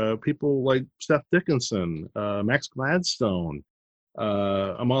writers, people like Steph Dickinson, Max Gladstone,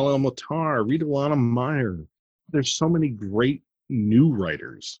 Amal El-Mohtar, Rita Lana Meyer. There's so many great new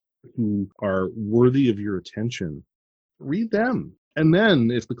writers who are worthy of your attention. Read them. And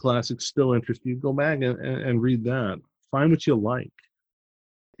then if the classics still interest you, go back and read that. Find what you like.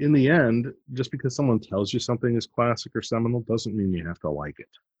 In the end, just because someone tells you something is classic or seminal doesn't mean you have to like it.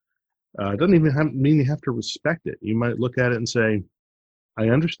 It doesn't even mean you have to respect it. You might look at it and say, I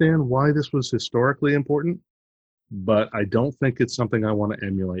understand why this was historically important, but I don't think it's something I want to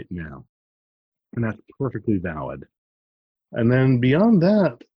emulate now. And that's perfectly valid. And then beyond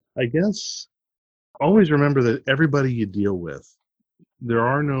that, I guess, always remember that everybody you deal with, there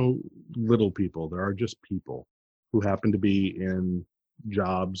are no little people. There are just people who happen to be in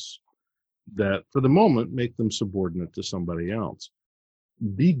jobs that, for the moment, make them subordinate to somebody else.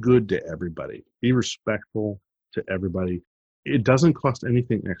 Be good to everybody. Be respectful to everybody. It doesn't cost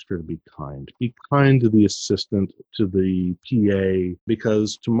anything extra to be kind. Be kind to the assistant, to the PA,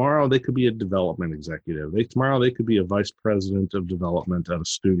 because tomorrow they could be a development executive. Tomorrow they could be a vice president of development at a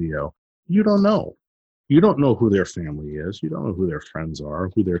studio. You don't know. You don't know who their family is. You don't know who their friends are,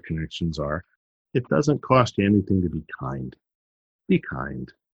 who their connections are. It doesn't cost you anything to be kind. Be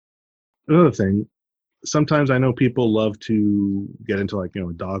kind. Another thing, sometimes I know people love to get into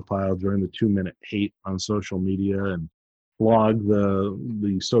a dog pile during the 2-minute hate on social media and blog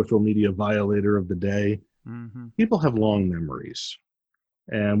the social media violator of the day. Mm-hmm. People have long memories.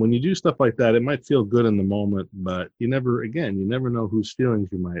 And when you do stuff like that, it might feel good in the moment, but you never know whose feelings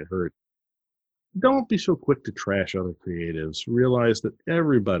you might hurt. Don't be so quick to trash other creatives. Realize that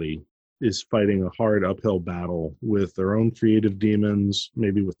everybody is fighting a hard uphill battle with their own creative demons,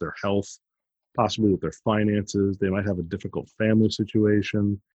 maybe with their health, possibly with their finances. They might have a difficult family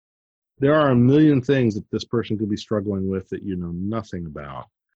situation. There are a million things that this person could be struggling with that you know nothing about.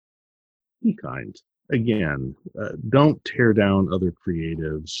 Be kind. Again, don't tear down other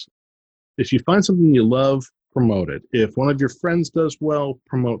creatives. If you find something you love, promote it. If one of your friends does well,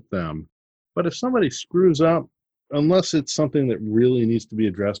 promote them. But if somebody screws up, unless it's something that really needs to be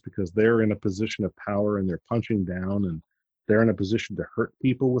addressed because they're in a position of power and they're punching down and they're in a position to hurt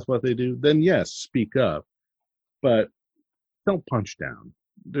people with what they do, then yes, speak up. But don't punch down.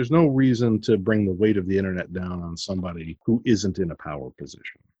 There's no reason to bring the weight of the internet down on somebody who isn't in a power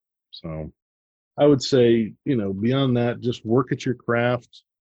position. So I would say, beyond that, just work at your craft,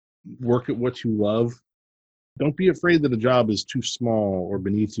 work at what you love. Don't be afraid that a job is too small or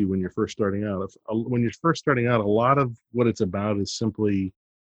beneath you when you're first starting out. When you're first starting out, a lot of what it's about is simply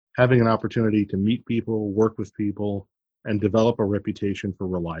having an opportunity to meet people, work with people, and develop a reputation for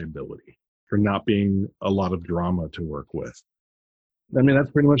reliability, for not being a lot of drama to work with. I mean,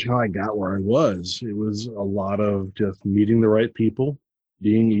 that's pretty much how I got where I was. It was a lot of just meeting the right people,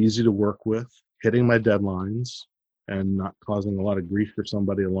 being easy to work with, hitting my deadlines, and not causing a lot of grief for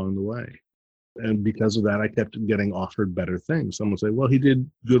somebody along the way. And because of that, I kept getting offered better things. Someone would say, well, he did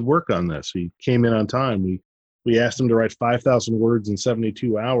good work on this. He came in on time. We asked him to write 5,000 words in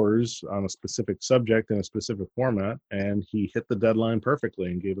 72 hours on a specific subject in a specific format, and he hit the deadline perfectly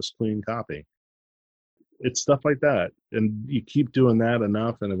and gave us clean copy. It's stuff like that. And you keep doing that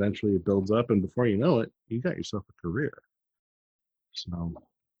enough, and eventually it builds up. And before you know it, you got yourself a career. So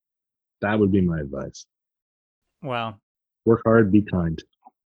that would be my advice. Wow. Work hard, be kind.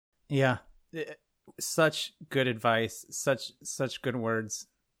 Yeah. Such good advice. Such good words.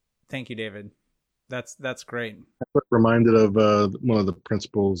 Thank you, David. That's great. I'm reminded of one of the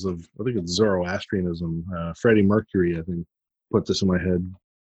principles of, I think it's Zoroastrianism. Freddie Mercury, I think, put this in my head.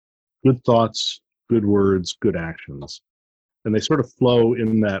 Good thoughts, good words, good actions. And they sort of flow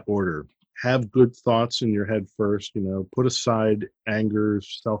in that order. Have good thoughts in your head first, put aside anger,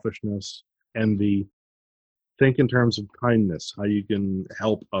 selfishness, envy. Think in terms of kindness, how you can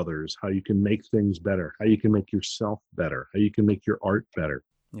help others, how you can make things better, how you can make yourself better, how you can make your art better.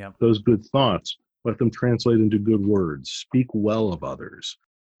 Yeah. Those good thoughts, let them translate into good words. Speak well of others.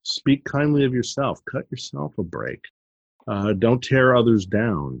 Speak kindly of yourself. Cut yourself a break. Don't tear others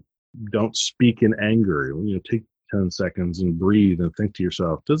down. Don't speak in anger. Take 10 seconds and breathe and think to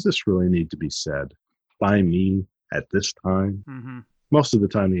yourself, does this really need to be said by me at this time? Mm-hmm. Most of the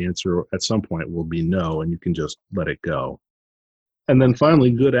time, the answer at some point will be no, and you can just let it go. And then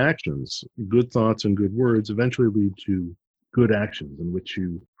finally, good actions. Good thoughts and good words eventually lead to good actions in which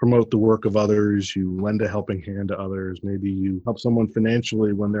you promote the work of others, you lend a helping hand to others, maybe you help someone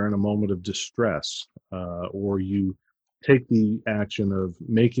financially when they're in a moment of distress, or you take the action of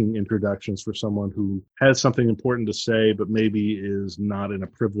making introductions for someone who has something important to say, but maybe is not in a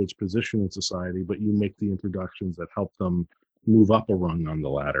privileged position in society, but you make the introductions that help them move up a rung on the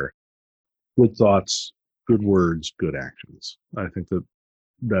ladder. Good thoughts, good words, good actions. I think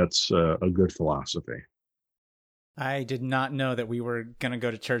that's a good philosophy. I did not know that we were going to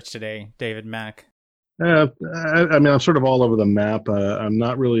go to church today, David Mack. I mean, I'm sort of all over the map. I'm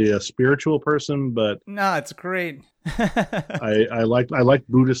not really a spiritual person, but no, it's great. I like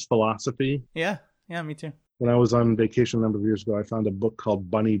Buddhist philosophy. Yeah, me too. When I was on vacation a number of years ago, I found a book called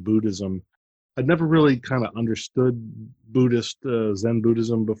Bunny Buddhism. I'd never really kind of understood Buddhist Zen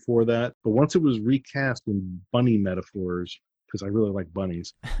Buddhism before that, but once it was recast in bunny metaphors, because I really like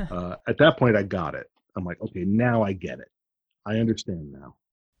bunnies, at that point I got it. I'm like, okay, now I get it. I understand now.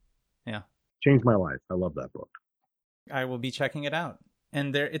 Yeah. Changed my life. I love that book. I will be checking it out.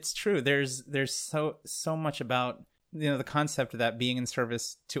 And it's true. There's so much about the concept that being in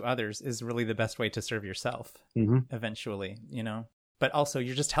service to others is really the best way to serve yourself eventually, But also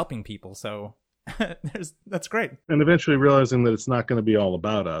you're just helping people, so that's great. And eventually realizing that it's not going to be all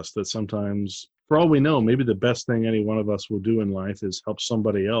about us, that sometimes, for all we know, maybe the best thing any one of us will do in life is help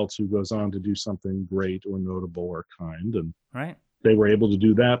somebody else who goes on to do something great or notable or kind. And right. They were able to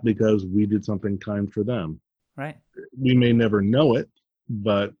do that because we did something kind for them. Right. We may never know it,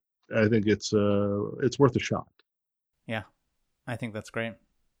 but I think it's worth a shot. Yeah, I think that's great.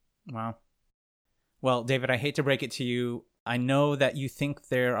 Wow. Well, David, I hate to break it to you. I know that you think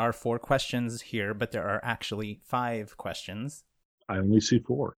there are 4 questions here, but there are actually 5 questions. I only see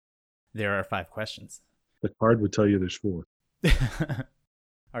 4. There are 5 questions. The card would tell you there's 4.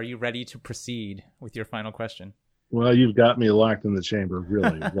 Are you ready to proceed with your final question? Well, you've got me locked in the chamber.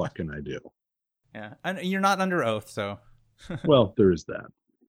 Really, what can I do? Yeah, and you're not under oath, so. Well, there is that.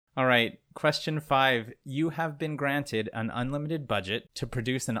 All right, question 5. You have been granted an unlimited budget to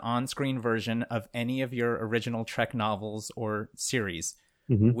produce an on-screen version of any of your original Trek novels or series.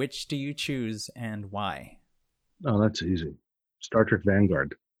 Mm-hmm. Which do you choose and why? Oh, that's easy. Star Trek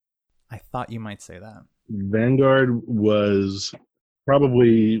Vanguard. I thought you might say that. Vanguard was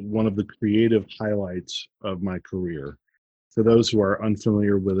probably one of the creative highlights of my career. For those who are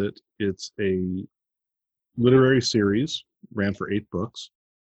unfamiliar with it, it's a literary series, ran for 8 books.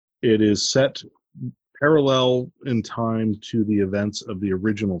 It is set parallel in time to the events of the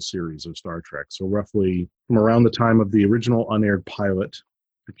original series of Star Trek. So roughly from around the time of the original unaired pilot,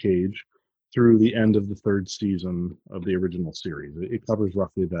 The Cage, through the end of the 3rd season of the original series. It covers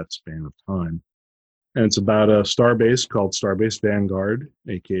roughly that span of time. And it's about a starbase called Starbase Vanguard,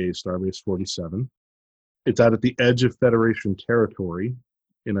 aka Starbase 47. It's out at the edge of Federation territory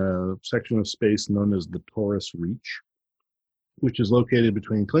in a section of space known as the Taurus Reach, which is located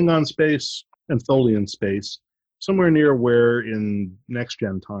between Klingon space and Tholian space, somewhere near where in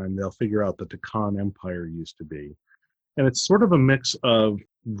next-gen time they'll figure out that the Khan Empire used to be. And it's sort of a mix of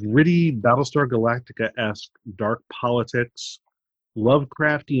gritty Battlestar Galactica-esque dark politics,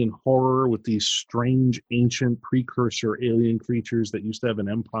 Lovecraftian horror with these strange ancient precursor alien creatures that used to have an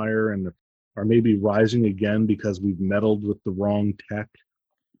empire and are maybe rising again because we've meddled with the wrong tech.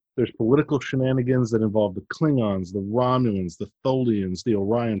 There's political shenanigans that involve the Klingons, the Romulans, the Tholians, the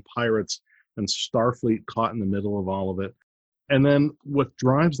Orion pirates, and Starfleet caught in the middle of all of it. And then what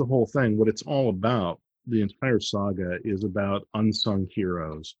drives the whole thing, what it's all about, the entire saga, is about unsung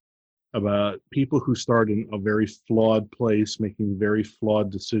heroes, about people who start in a very flawed place, making very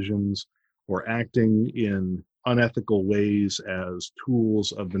flawed decisions, or acting in unethical ways as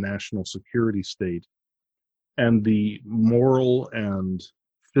tools of the national security state, and the moral and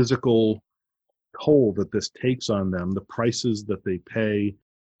physical toll that this takes on them, the prices that they pay,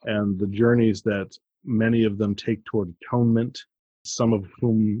 and the journeys that many of them take toward atonement, some of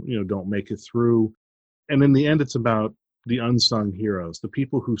whom don't make it through. And in the end, it's about the unsung heroes, the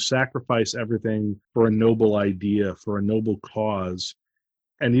people who sacrifice everything for a noble idea, for a noble cause.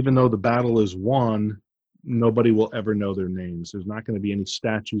 And even though the battle is won, nobody will ever know their names. There's not going to be any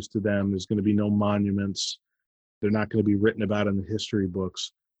statues to them. There's going to be no monuments. They're not going to be written about in the history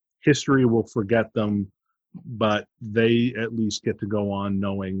books. History will forget them, but they at least get to go on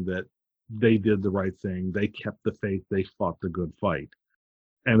knowing that they did the right thing. They kept the faith. They fought the good fight.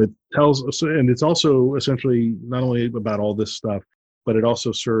 And it tells us, and it's also essentially not only about all this stuff, but it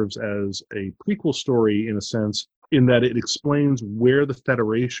also serves as a prequel story in a sense, in that it explains where the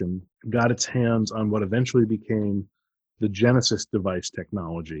Federation got its hands on what eventually became the Genesis device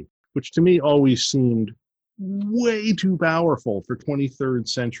technology, which to me always seemed way too powerful for 23rd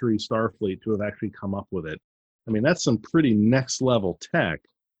century Starfleet to have actually come up with it. I mean, that's some pretty next level tech.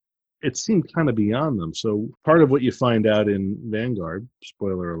 It seemed kind of beyond them. So part of what you find out in Vanguard,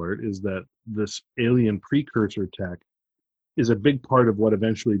 spoiler alert, is that this alien precursor tech is a big part of what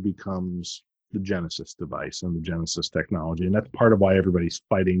eventually becomes the Genesis device and the Genesis technology. And that's part of why everybody's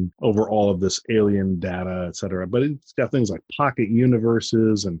fighting over all of this alien data, et cetera. But it's got things like pocket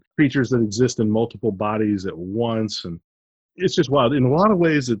universes and creatures that exist in multiple bodies at once. And it's just wild. In a lot of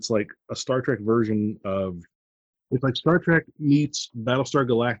ways, it's like a Star Trek version of, it's like Star Trek meets Battlestar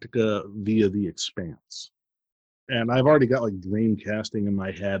Galactica via The Expanse. And I've already got like dream casting in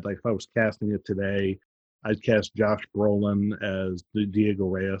my head. Like if I was casting it today, I'd cast Josh Brolin as Diego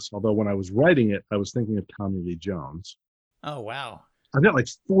Reyes. Although when I was writing it, I was thinking of Tommy Lee Jones. Oh, wow. I've got like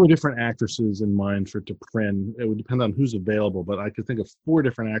 4 different actresses in mind for T'Pren. It would depend on who's available, but I could think of 4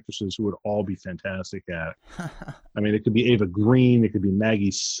 different actresses who would all be fantastic at it. I mean, it could be Ava Green. It could be Maggie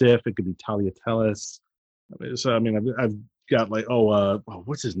Siff. It could be Talia Tellis. So, I mean, I've got like,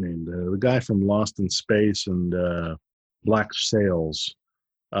 what's his name? The guy from Lost in Space and Black Sails.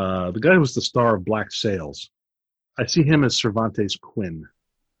 The guy who was the star of Black Sails. I see him as Cervantes Quinn.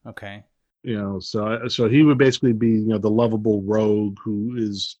 Okay. So he would basically be, the lovable rogue who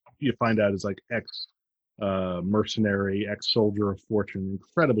is, you find out, is like ex-mercenary, ex-soldier of fortune,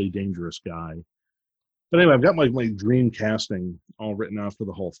 incredibly dangerous guy. But anyway, I've got my dream casting all written out for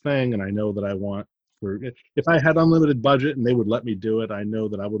the whole thing, and I know that I want, if I had unlimited budget and they would let me do it, I know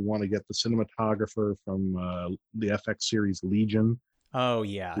that I would want to get the cinematographer from the FX series Legion. Oh,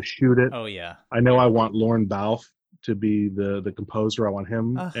 yeah. To shoot it. Oh, yeah. I know I want Lorne Balfe to be the composer. I want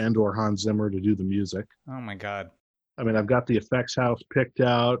him and or Hans Zimmer to do the music. Oh, my God. I mean, I've got the effects house picked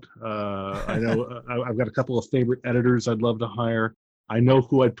out. I know I've got a couple of favorite editors I'd love to hire. I know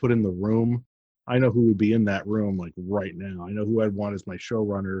who I'd put in the room. I know who would be in that room like right now. I know who I'd want as my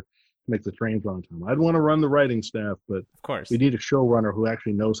showrunner make the trains run on time. I'd want to run the writing staff, but Of course. we need a showrunner who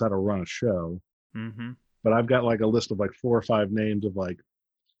actually knows how to run a show. Mm-hmm. But I've got like a list of like 4 or 5 names of like,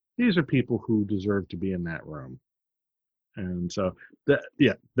 these are people who deserve to be in that room. And so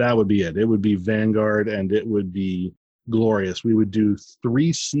that would be it. It would be Vanguard, and it would be glorious. We would do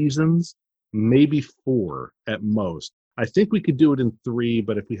 3 seasons, maybe 4 at most. I think we could do it in 3,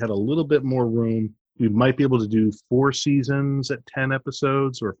 but if we had a little bit more room, we might be able to do 4 seasons at 10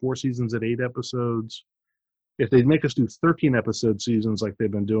 episodes or 4 seasons at 8 episodes. If they'd make us do 13 episode seasons like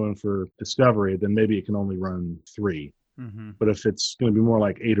they've been doing for Discovery, then maybe it can only run 3. Mm-hmm. But if it's going to be more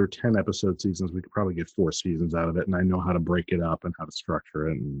like 8 or 10 episode seasons, we could probably get 4 seasons out of it. And I know how to break it up and how to structure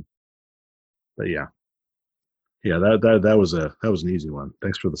it. But yeah, that was an easy one.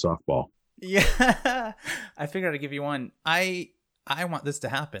 Thanks for the softball. Yeah, I figured I'd give you one. I want this to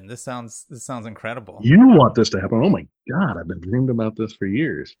happen. This sounds incredible. You want this to happen? Oh my God, I've been dreaming about this for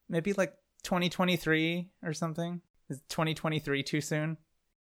years. Maybe like 2023 or something. Is 2023 too soon?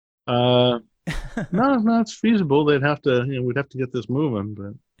 No, it's feasible. We'd have to get this moving,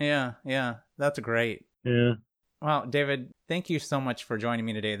 but yeah, that's great. Yeah. Wow, David, thank you so much for joining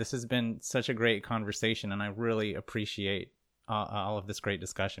me today. This has been such a great conversation, and I really appreciate all of this great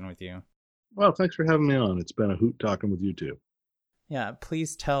discussion with you. Well, thanks for having me on. It's been a hoot talking with you too. Yeah,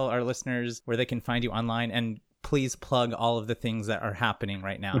 please tell our listeners where they can find you online, and please plug all of the things that are happening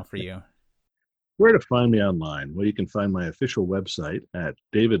right now for you. Where to find me online? Well, you can find my official website at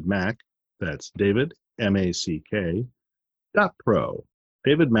David Mack. That's David, M-A-C-K, .pro.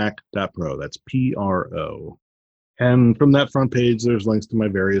 DavidMack.pro. That's P-R-O. And from that front page, there's links to my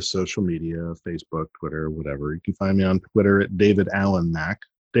various social media, Facebook, Twitter, whatever. You can find me on Twitter at David Allen Mack.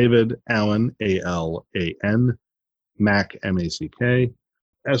 David Allen, A-L-A-N, Mack, M-A-C-K.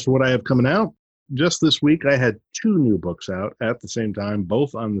 As for what I have coming out, just this week I had 2 new books out at the same time,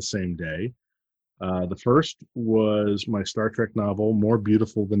 both on the same day. The first was my Star Trek novel, More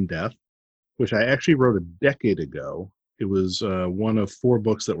Beautiful Than Death, which I actually wrote a decade ago. It was one of 4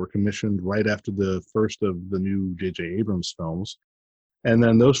 books that were commissioned right after the first of the new J.J. Abrams films. And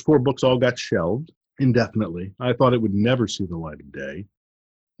then those 4 books all got shelved indefinitely. I thought it would never see the light of day.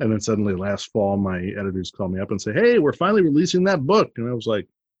 And then suddenly last fall, my editors called me up and say, "Hey, we're finally releasing that book." And I was like,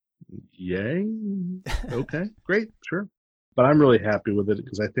 yay? Okay, great, sure. But I'm really happy with it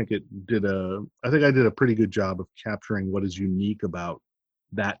because I think I did a pretty good job of capturing what is unique about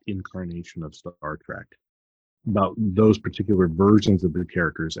that incarnation of Star Trek, about those particular versions of the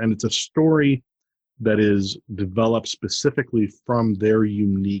characters. And it's a story that is developed specifically from their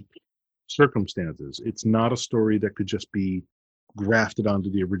unique circumstances. It's not a story that could just be grafted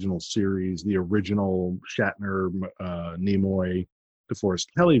onto the original series, the original Shatner, Nimoy, DeForest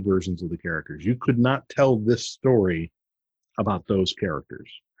Kelley versions of the characters. You could not tell this story about those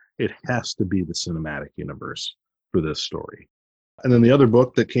characters. It has to be the cinematic universe for this story. And then the other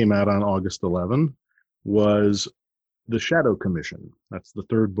book that came out on August 11 was The Shadow Commission. That's the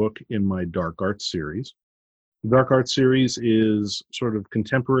 3rd book in my Dark Arts series. The Dark Arts series is sort of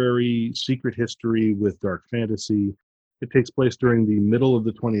contemporary secret history with dark fantasy. It takes place during the middle of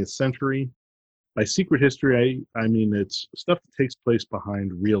the 20th century. By secret history, I mean it's stuff that takes place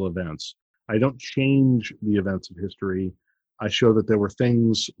behind real events. I don't change the events of history. I show that there were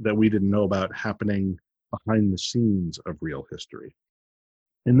things that we didn't know about happening behind the scenes of real history.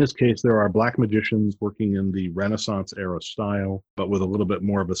 In this case, there are black magicians working in the Renaissance era style, but with a little bit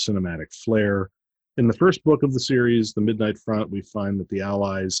more of a cinematic flair. In the first book of the series, The Midnight Front, we find that the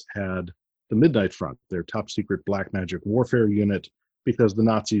Allies had the Midnight Front, their top secret black magic warfare unit, because the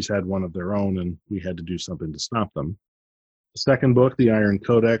Nazis had one of their own and we had to do something to stop them. The second book, The Iron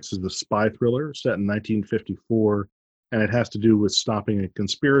Codex, is a spy thriller set in 1954, and it has to do with stopping a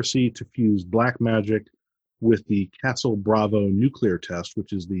conspiracy to fuse black magic with the Castle Bravo nuclear test,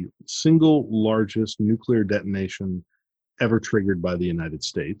 which is the single largest nuclear detonation ever triggered by the United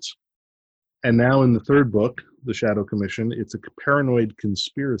States. And now in the 3rd book, The Shadow Commission, it's a paranoid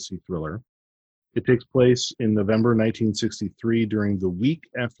conspiracy thriller. It takes place in November 1963 during the week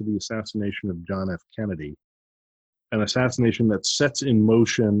after the assassination of John F. Kennedy, an assassination that sets in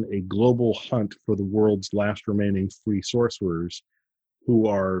motion a global hunt for the world's last remaining free sorcerers who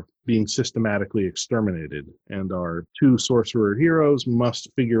are being systematically exterminated. And our 2 sorcerer heroes must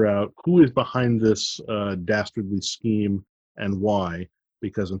figure out who is behind this dastardly scheme and why,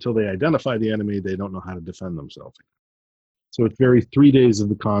 because until they identify the enemy, they don't know how to defend themselves. So it's very 3 Days of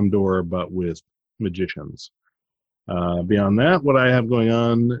the Condor, but with magicians. Beyond that, what I have going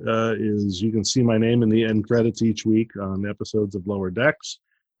on is you can see my name in the end credits each week on episodes of Lower Decks.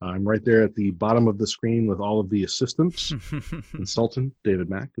 I'm right there at the bottom of the screen with all of the assistants. Consultant David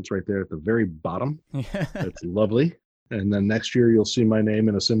Mack. It's right there at the very bottom. It's lovely. And then next year, you'll see my name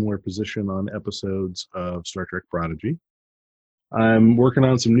in a similar position on episodes of Star Trek Prodigy. I'm working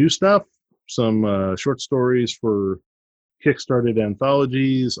on some new stuff, some short stories for Kickstarted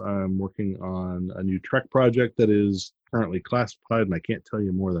anthologies. I'm working on a new Trek project that is currently classified, and I can't tell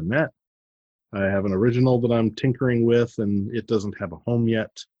you more than that. I have an original that I'm tinkering with, and it doesn't have a home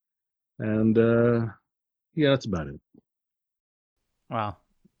yet. And yeah, that's about it. Wow.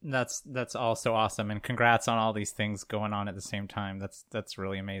 That's all so awesome, and congrats on all these things going on at the same time. That's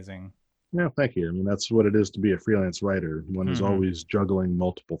really amazing. Yeah, thank you. I mean, that's what it is to be a freelance writer. One is always juggling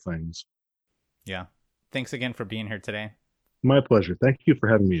multiple things. Yeah. Thanks again for being here today. My pleasure. Thank you for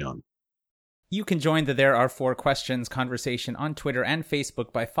having me on. You can join the There Are 4 Questions conversation on Twitter and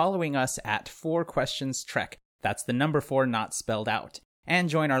Facebook by following us at 4 Questions Trek. That's the number 4 not spelled out. And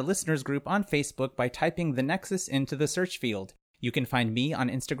join our listeners group on Facebook by typing The Nexus into the search field. You can find me on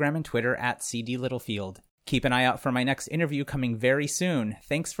Instagram and Twitter at CD Littlefield. Keep an eye out for my next interview coming very soon.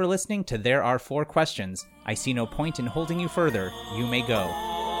 Thanks for listening to There Are 4 Questions. I see no point in holding you further. You may go.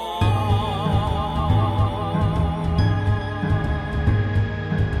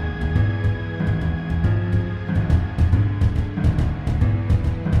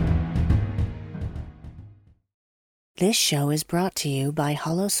 This show is brought to you by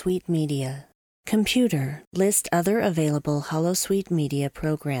Holosuite Media. Computer, list other available Holosuite Media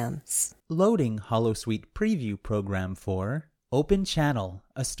programs. Loading Holosuite preview program for Open Channel,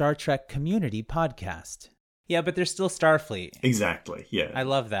 a Star Trek community podcast. Yeah, but there's still Starfleet. Exactly, yeah. I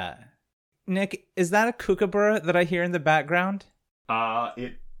love that. Nick, is that a kookaburra that I hear in the background?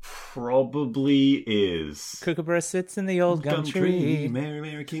 It probably is. Kookaburra sits in the old gum tree. Mary,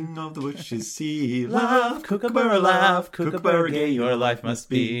 Mary, king of the wishes, sea. Love, kookaburra, love, kookaburra, gay your life must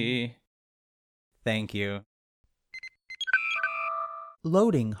be. Thank you.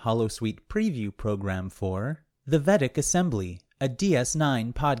 Loading Holosuite preview program for The Vedic Assembly, a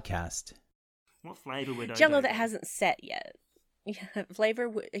DS9 podcast. What flavour would I Jello do? that hasn't set yet. Yeah,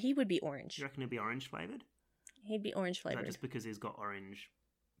 flavor, he would be orange. Do you reckon it'd be orange flavoured? He'd be orange Is that flavored. just because he's got orange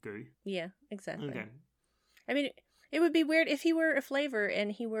goo? Yeah, exactly. Okay. I mean, it would be weird if he were a flavor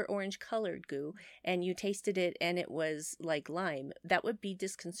and he were orange colored goo and you tasted it and it was like lime. That would be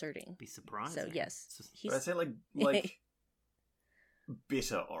disconcerting. Be surprising. So, yes. It's just- But I'd say like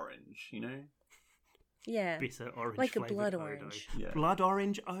bitter orange, you know? Yeah. bitter orange Like a flavoured blood Odo. orange. Yeah. Blood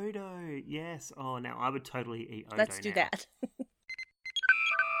orange Odo. Yes. Oh, now I would totally eat Odo. Let's do now. that.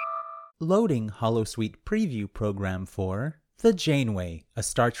 Loading Holosuite preview program for The Janeway, a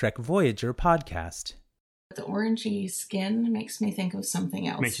Star Trek Voyager podcast. The orangey skin makes me think of something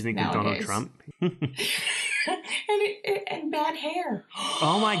else. Makes you think of Donald nowadays. Trump. and bad hair.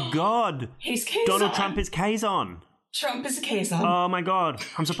 Oh my God! He's Kazon. Donald Trump is Kazon. Trump is a Kazon. Oh my God!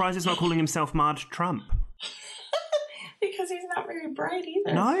 I'm surprised he's not calling himself Marge Trump. Because he's not very bright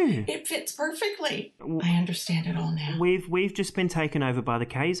either. No. It fits perfectly. I understand it all now. We've just been taken over by the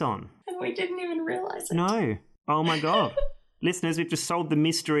Kazon. And we didn't even realize it. No. Oh my God. Listeners, we've just solved the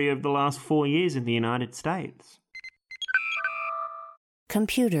mystery of the last 4 years in the United States.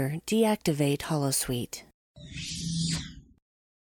 Computer, deactivate Holosuite.